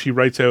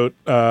writes out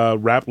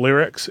rap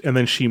lyrics and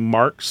then she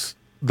marks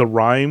the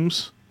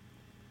rhymes,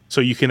 so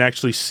you can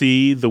actually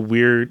see the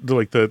weird,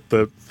 like the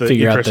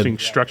interesting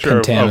structure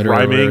of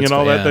rhyming and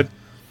all that.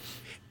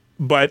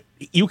 But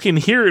you can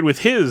hear it with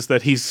his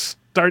that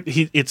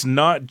it's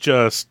not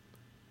just,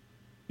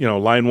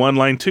 line 1,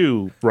 line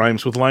 2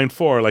 rhymes with line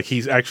 4. Like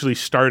he's actually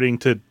starting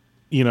to,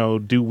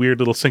 do weird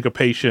little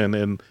syncopation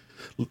and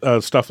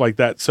stuff like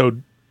that. So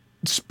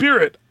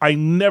Spirit, I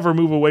never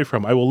move away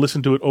from. I will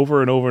listen to it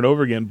over and over and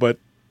over again. But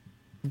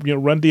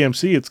Run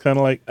DMC, it's kind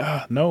of like,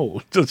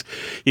 no,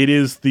 it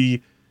is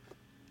the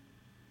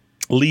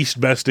least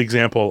best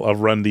example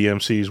of Run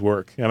DMC's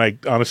work. And I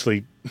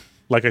honestly,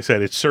 like I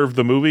said, it served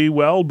the movie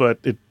well, but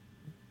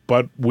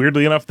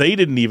weirdly enough, they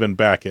didn't even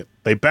back it.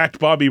 They backed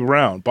Bobby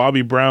Brown.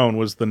 Bobby Brown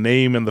was the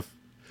name and the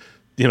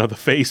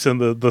face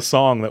and the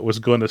song that was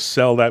going to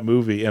sell that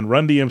movie. And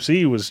Run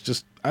DMC was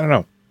just, I don't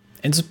know.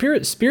 And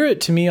Spirit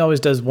to me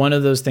always does one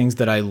of those things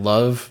that I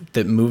love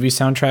that movie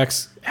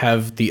soundtracks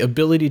have the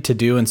ability to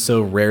do and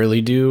so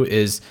rarely do,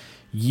 is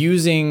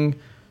using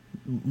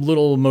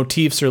little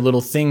motifs or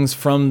little things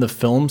from the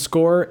film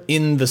score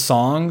in the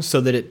song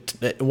so that it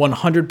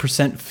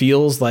 100%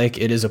 feels like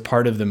it is a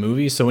part of the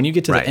movie. So when you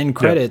get to the end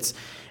credits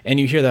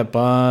and you hear that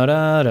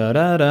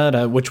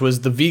ba-da-da-da-da-da, which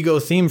was the Vigo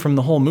theme from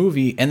the whole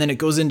movie, and then it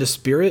goes into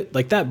Spirit,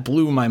 like that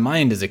blew my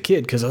mind as a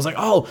kid, because I was like,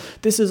 oh,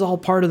 this is all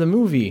part of the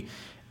movie.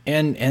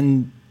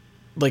 And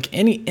like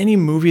any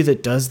movie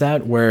that does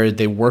that, where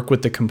they work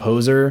with the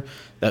composer,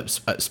 that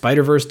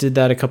Spider-Verse did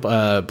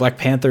that, Black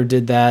Panther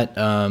did that,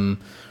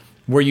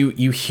 where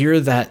you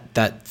hear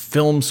that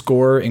film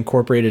score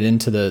incorporated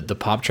into the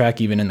pop track,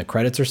 even in the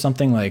credits or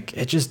something, like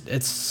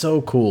it's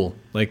so cool.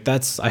 Like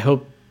I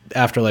hope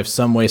Afterlife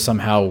some way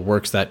somehow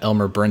works that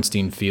Elmer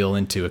Bernstein feel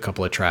into a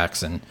couple of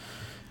tracks and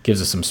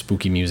gives us some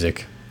spooky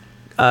music.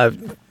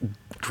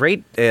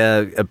 Great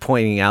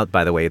pointing out,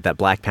 by the way, that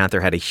Black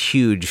Panther had a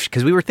huge,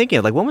 because we were thinking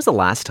of, like, when was the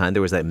last time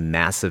there was that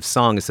massive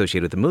song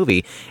associated with the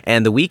movie?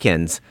 And The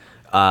Weeknd,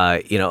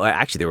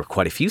 actually there were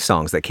quite a few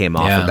songs that came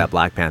off of that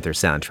Black Panther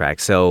soundtrack.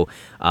 So,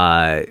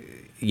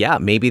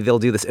 maybe they'll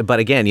do this. But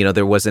again,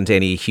 there wasn't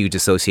any huge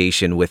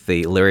association with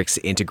the lyrics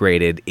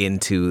integrated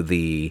into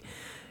the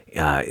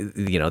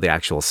the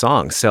actual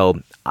song.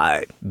 So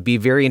be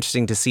very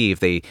interesting to see if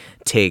they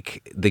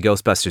take the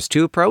Ghostbusters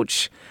 2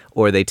 approach,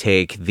 or they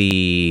take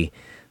the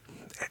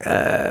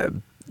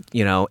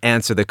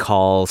answer the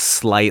call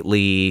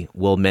slightly,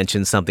 we'll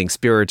mention something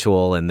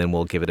spiritual and then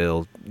we'll give it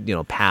a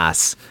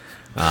pass,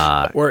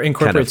 or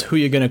incorporates who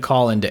you're going to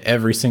call into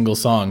every single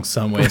song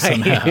some way,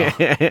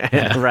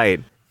 somehow.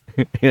 Right.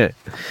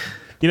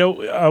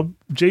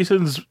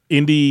 Jason's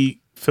indie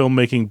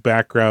filmmaking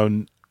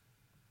background,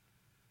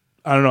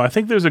 I don't know, I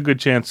think there's a good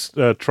chance,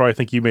 Troy, I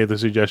think you made the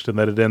suggestion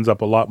that it ends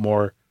up a lot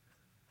more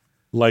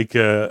like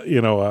you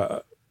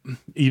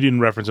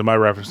didn't reference him, I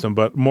referenced him,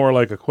 but more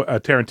like a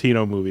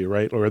Tarantino movie,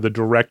 right? Or the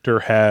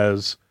director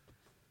has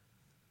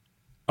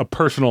a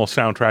personal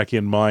soundtrack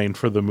in mind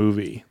for the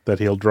movie that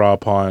he'll draw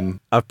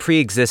upon. Of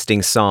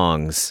pre-existing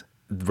songs,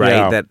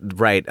 right?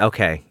 Yeah.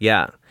 Okay,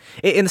 yeah.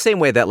 In the same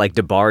way that like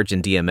DeBarge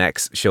and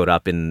DMX showed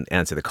up in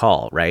Answer the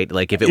Call, right?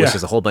 Like if it was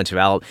just a whole bunch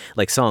of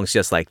songs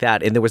just like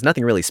that, and there was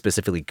nothing really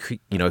specifically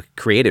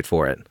created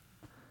for it.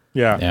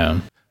 Yeah.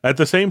 At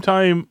the same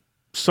time,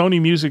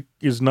 Sony Music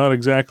is not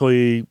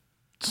exactly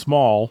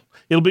small.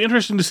 It'll be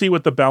interesting to see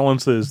what the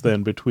balance is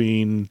then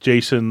between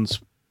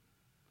Jason's,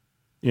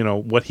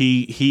 what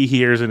he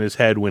hears in his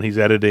head when he's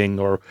editing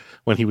or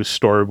when he was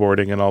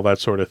storyboarding and all that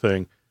sort of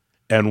thing,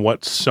 and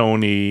what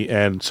Sony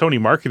and Sony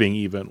marketing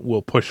even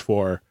will push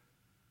for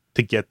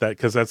to get that,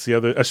 because that's the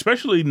other,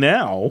 especially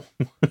now,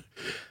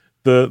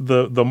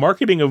 the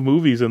marketing of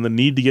movies and the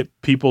need to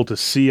get people to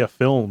see a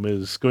film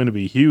is going to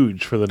be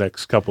huge for the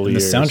next couple of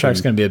years. The soundtrack's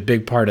going to be a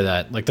big part of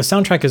that. Like the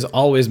soundtrack is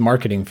always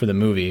marketing for the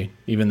movie,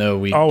 even though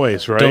we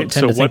always don't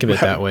tend to think of it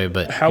that way.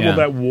 But how will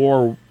that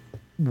war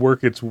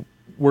work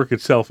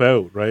itself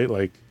out? Right?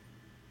 Like,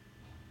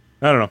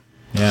 I don't know.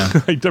 Yeah,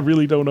 I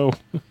really don't know,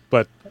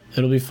 but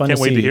it'll be fun.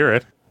 Can't wait to hear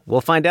it. We'll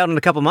find out in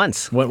a couple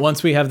months.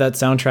 Once we have that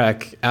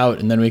soundtrack out,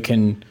 and then we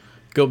can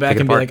go back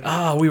and be like,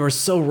 oh, we were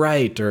so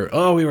right, or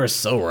oh, we were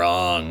so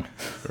wrong.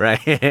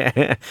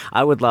 Right.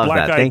 I would love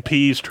Black that. Eyed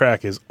Peas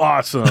track is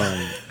awesome.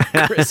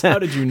 Chris, how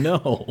did you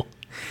know?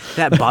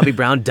 That Bobby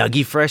Brown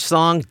Dougie Fresh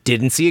song,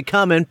 didn't see it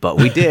coming, but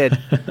we did.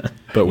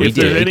 But we if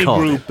did. there's any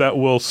group that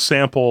will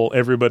sample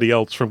everybody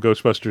else from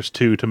Ghostbusters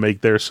 2 to make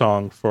their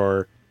song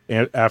for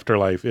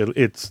Afterlife,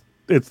 it's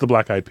the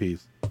Black Eyed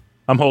Peas.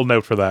 I'm holding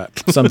out for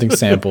that. Something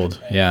sampled,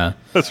 yeah.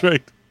 That's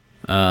right.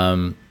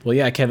 Well,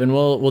 yeah, Kevin,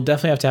 we'll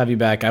definitely have to have you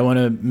back. I want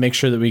to make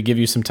sure that we give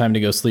you some time to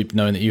go sleep,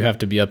 knowing that you have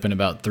to be up in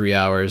about 3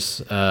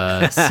 hours.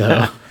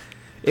 So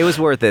It was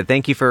worth it.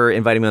 Thank you for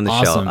inviting me on the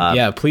Awesome. show.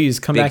 Yeah, please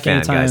come big back fan,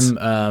 anytime.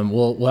 guys.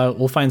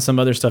 We'll find some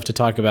other stuff to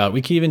talk about.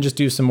 We could even just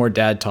do some more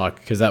dad talk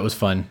because that was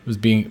fun. It was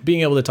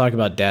being able to talk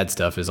about dad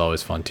stuff is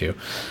always fun too.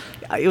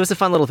 It was a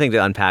fun little thing to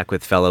unpack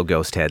with fellow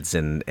ghost heads,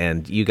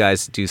 and you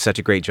guys do such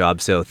a great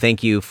job. So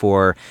thank you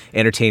for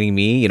entertaining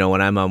me. You know, when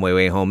I'm on my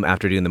way home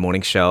after doing the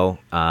morning show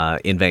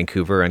in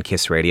Vancouver on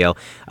Kiss Radio,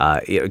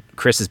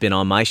 Chris has been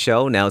on my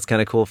show. Now it's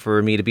kind of cool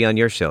for me to be on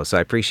your show, so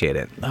I appreciate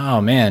it.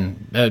 Oh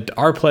man,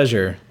 our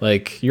pleasure.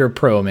 Like, you're a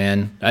pro,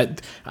 man.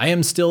 I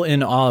am still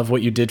in awe of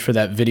what you did for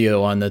that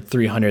video on the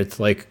 300th.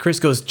 Like, Chris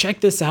goes,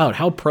 check this out.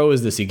 How pro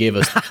is this? He gave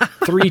us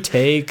 3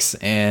 takes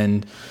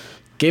and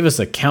gave us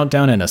a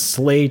countdown and a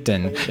slate,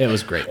 and it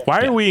was great.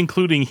 Why are we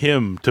including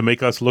him to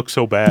make us look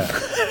so bad?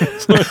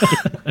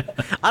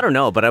 I don't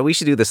know, but we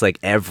should do this like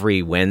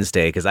every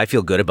Wednesday because I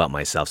feel good about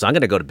myself. So I'm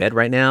going to go to bed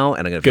right now,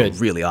 and I'm going to feel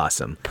really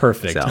awesome.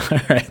 Perfect. So. All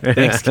right.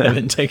 Thanks,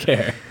 Kevin. Take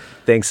care.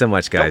 Thanks so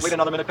much, guys. Don't wait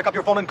another minute. Pick up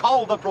your phone and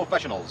call the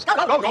professionals.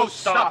 Go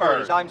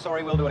Stoppers! I'm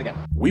sorry, we'll do it again.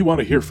 We want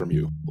to hear from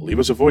you. Leave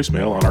us a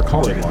voicemail on our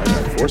call-in line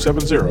at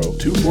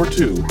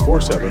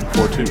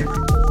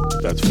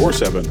 470-242-4742. That's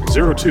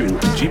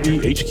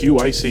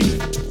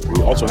 4702-GBHQIC.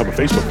 We also have a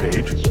Facebook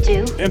page. You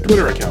do? And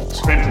Twitter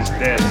accounts. Brent is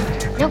dead.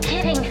 No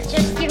kidding.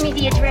 Just give me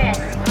the address.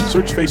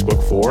 Search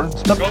Facebook for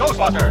The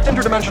Ghostbusters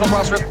Interdimensional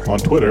Crossrip. On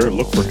Twitter,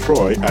 look for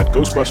Troy at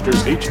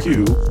Ghostbusters HQ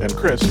and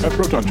Chris at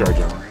Proton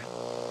Charging.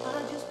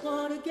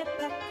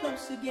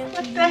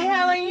 What the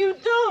hell are you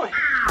doing?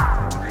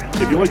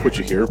 If you like what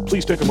you hear,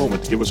 please take a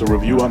moment to give us a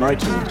review on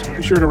iTunes.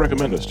 Be sure to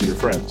recommend us to your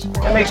friends.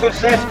 That makes good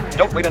sense.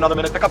 Don't wait another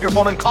minute. Pick up your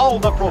phone and call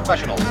the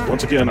professionals.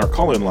 Once again, our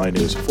call-in line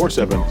is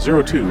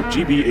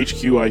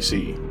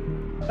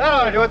 4702-GBHQIC. That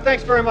ought to do it.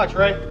 Thanks very much,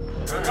 Ray.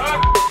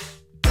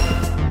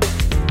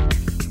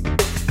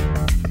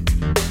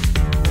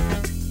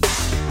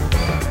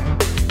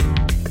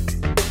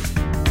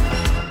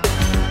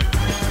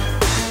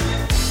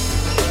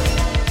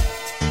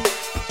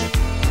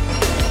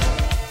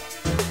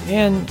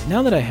 And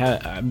now that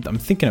I'm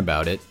thinking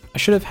about it, I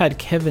should have had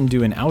Kevin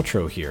do an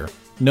outro here,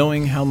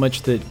 knowing how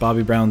much that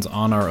Bobby Brown's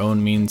On Our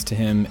Own means to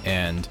him,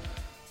 and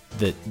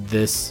that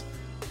this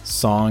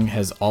song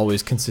has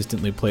always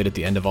consistently played at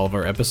the end of all of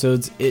our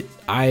episodes.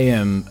 I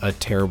am a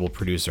terrible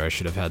producer. I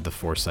should have had the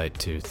foresight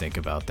to think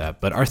about that.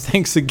 But our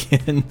thanks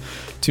again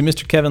to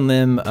Mr. Kevin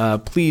Lim.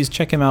 Please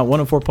check him out,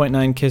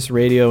 104.9 Kiss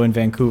Radio in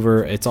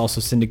Vancouver. It's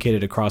also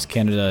syndicated across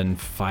Canada in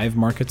 5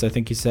 markets, I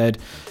think he said.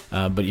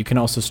 But you can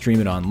also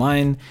stream it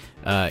online.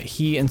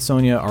 He and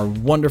Sonia are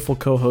wonderful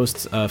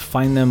co-hosts.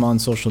 Find them on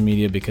social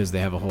media because they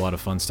have a whole lot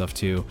of fun stuff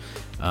too.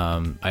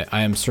 I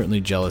am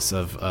certainly jealous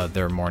of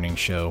their morning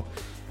show.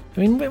 I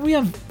mean, we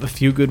have a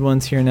few good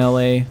ones here in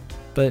LA,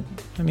 but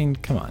I mean,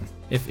 come on.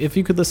 If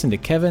you could listen to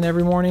Kevin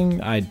every morning,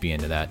 I'd be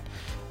into that.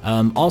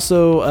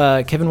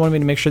 Also, Kevin wanted me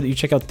to make sure that you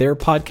check out their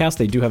podcast.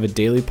 They do have a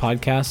daily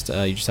podcast.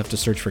 You just have to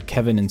search for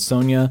Kevin and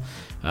Sonia,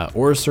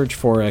 or search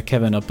for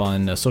Kevin up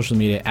on social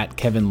media at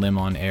Kevin Lim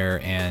on air,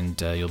 and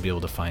you'll be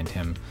able to find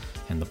him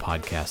and the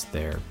podcast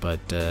there. But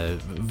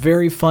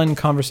very fun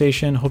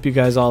conversation. Hope you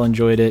guys all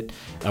enjoyed it.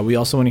 We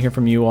also want to hear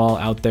from you all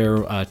out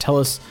there. Tell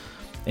us,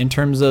 in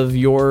terms of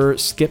your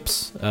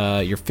skips,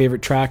 your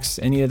favorite tracks,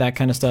 any of that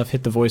kind of stuff,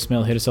 hit the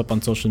voicemail, hit us up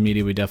on social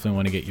media. We definitely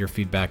want to get your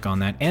feedback on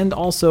that. And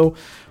also,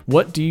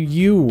 what do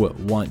you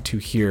want to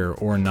hear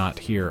or not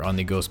hear on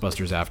the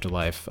Ghostbusters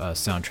Afterlife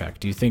soundtrack?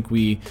 Do you think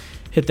we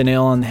hit the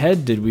nail on the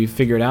head? Did we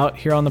figure it out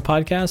here on the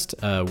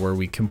podcast? Were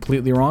we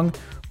completely wrong?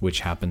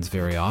 Which happens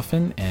very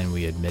often, and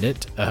we admit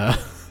it.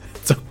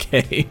 It's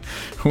okay.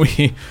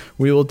 We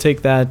will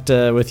take that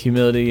with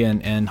humility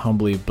and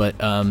humbly. But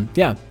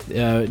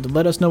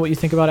let us know what you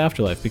think about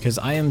Afterlife, because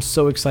I am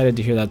so excited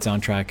to hear that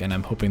soundtrack, and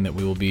I'm hoping that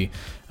we will be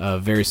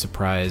very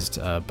surprised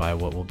by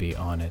what will be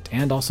on it.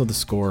 And also the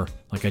score.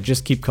 Like, I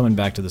just keep coming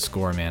back to the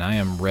score, man. I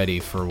am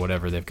ready for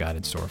whatever they've got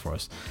in store for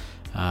us.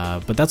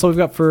 But that's all we've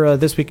got for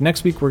this week.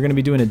 Next week, we're going to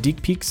be doing a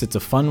Deek Peaks. It's a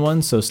fun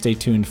one, so stay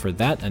tuned for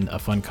that, and a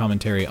fun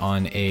commentary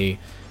on a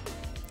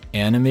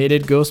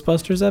animated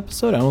Ghostbusters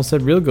episode. I almost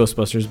said real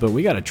Ghostbusters, but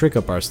we got a trick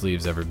up our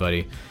sleeves,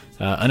 everybody.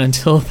 And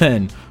until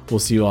then, we'll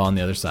see you all on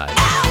the other side.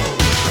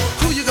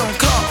 Who you gonna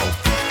call?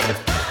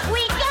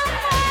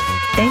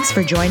 Thanks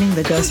for joining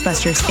the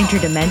Ghostbusters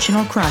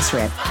Interdimensional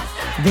Crossrip.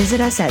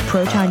 Visit us at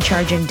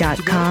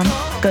protoncharging.com,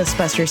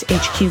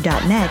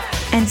 ghostbustershq.net,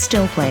 and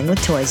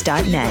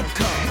stillplayingwithtoys.net.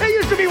 That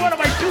used to be one of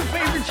my 2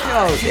 favorite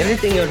shows.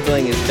 Anything you're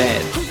doing is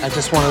bad. I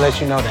just want to let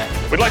you know that.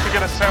 We'd like to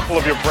get a sample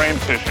of your brain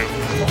tissue.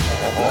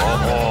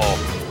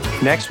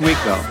 Next week,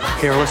 though,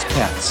 hairless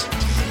pets.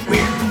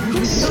 We're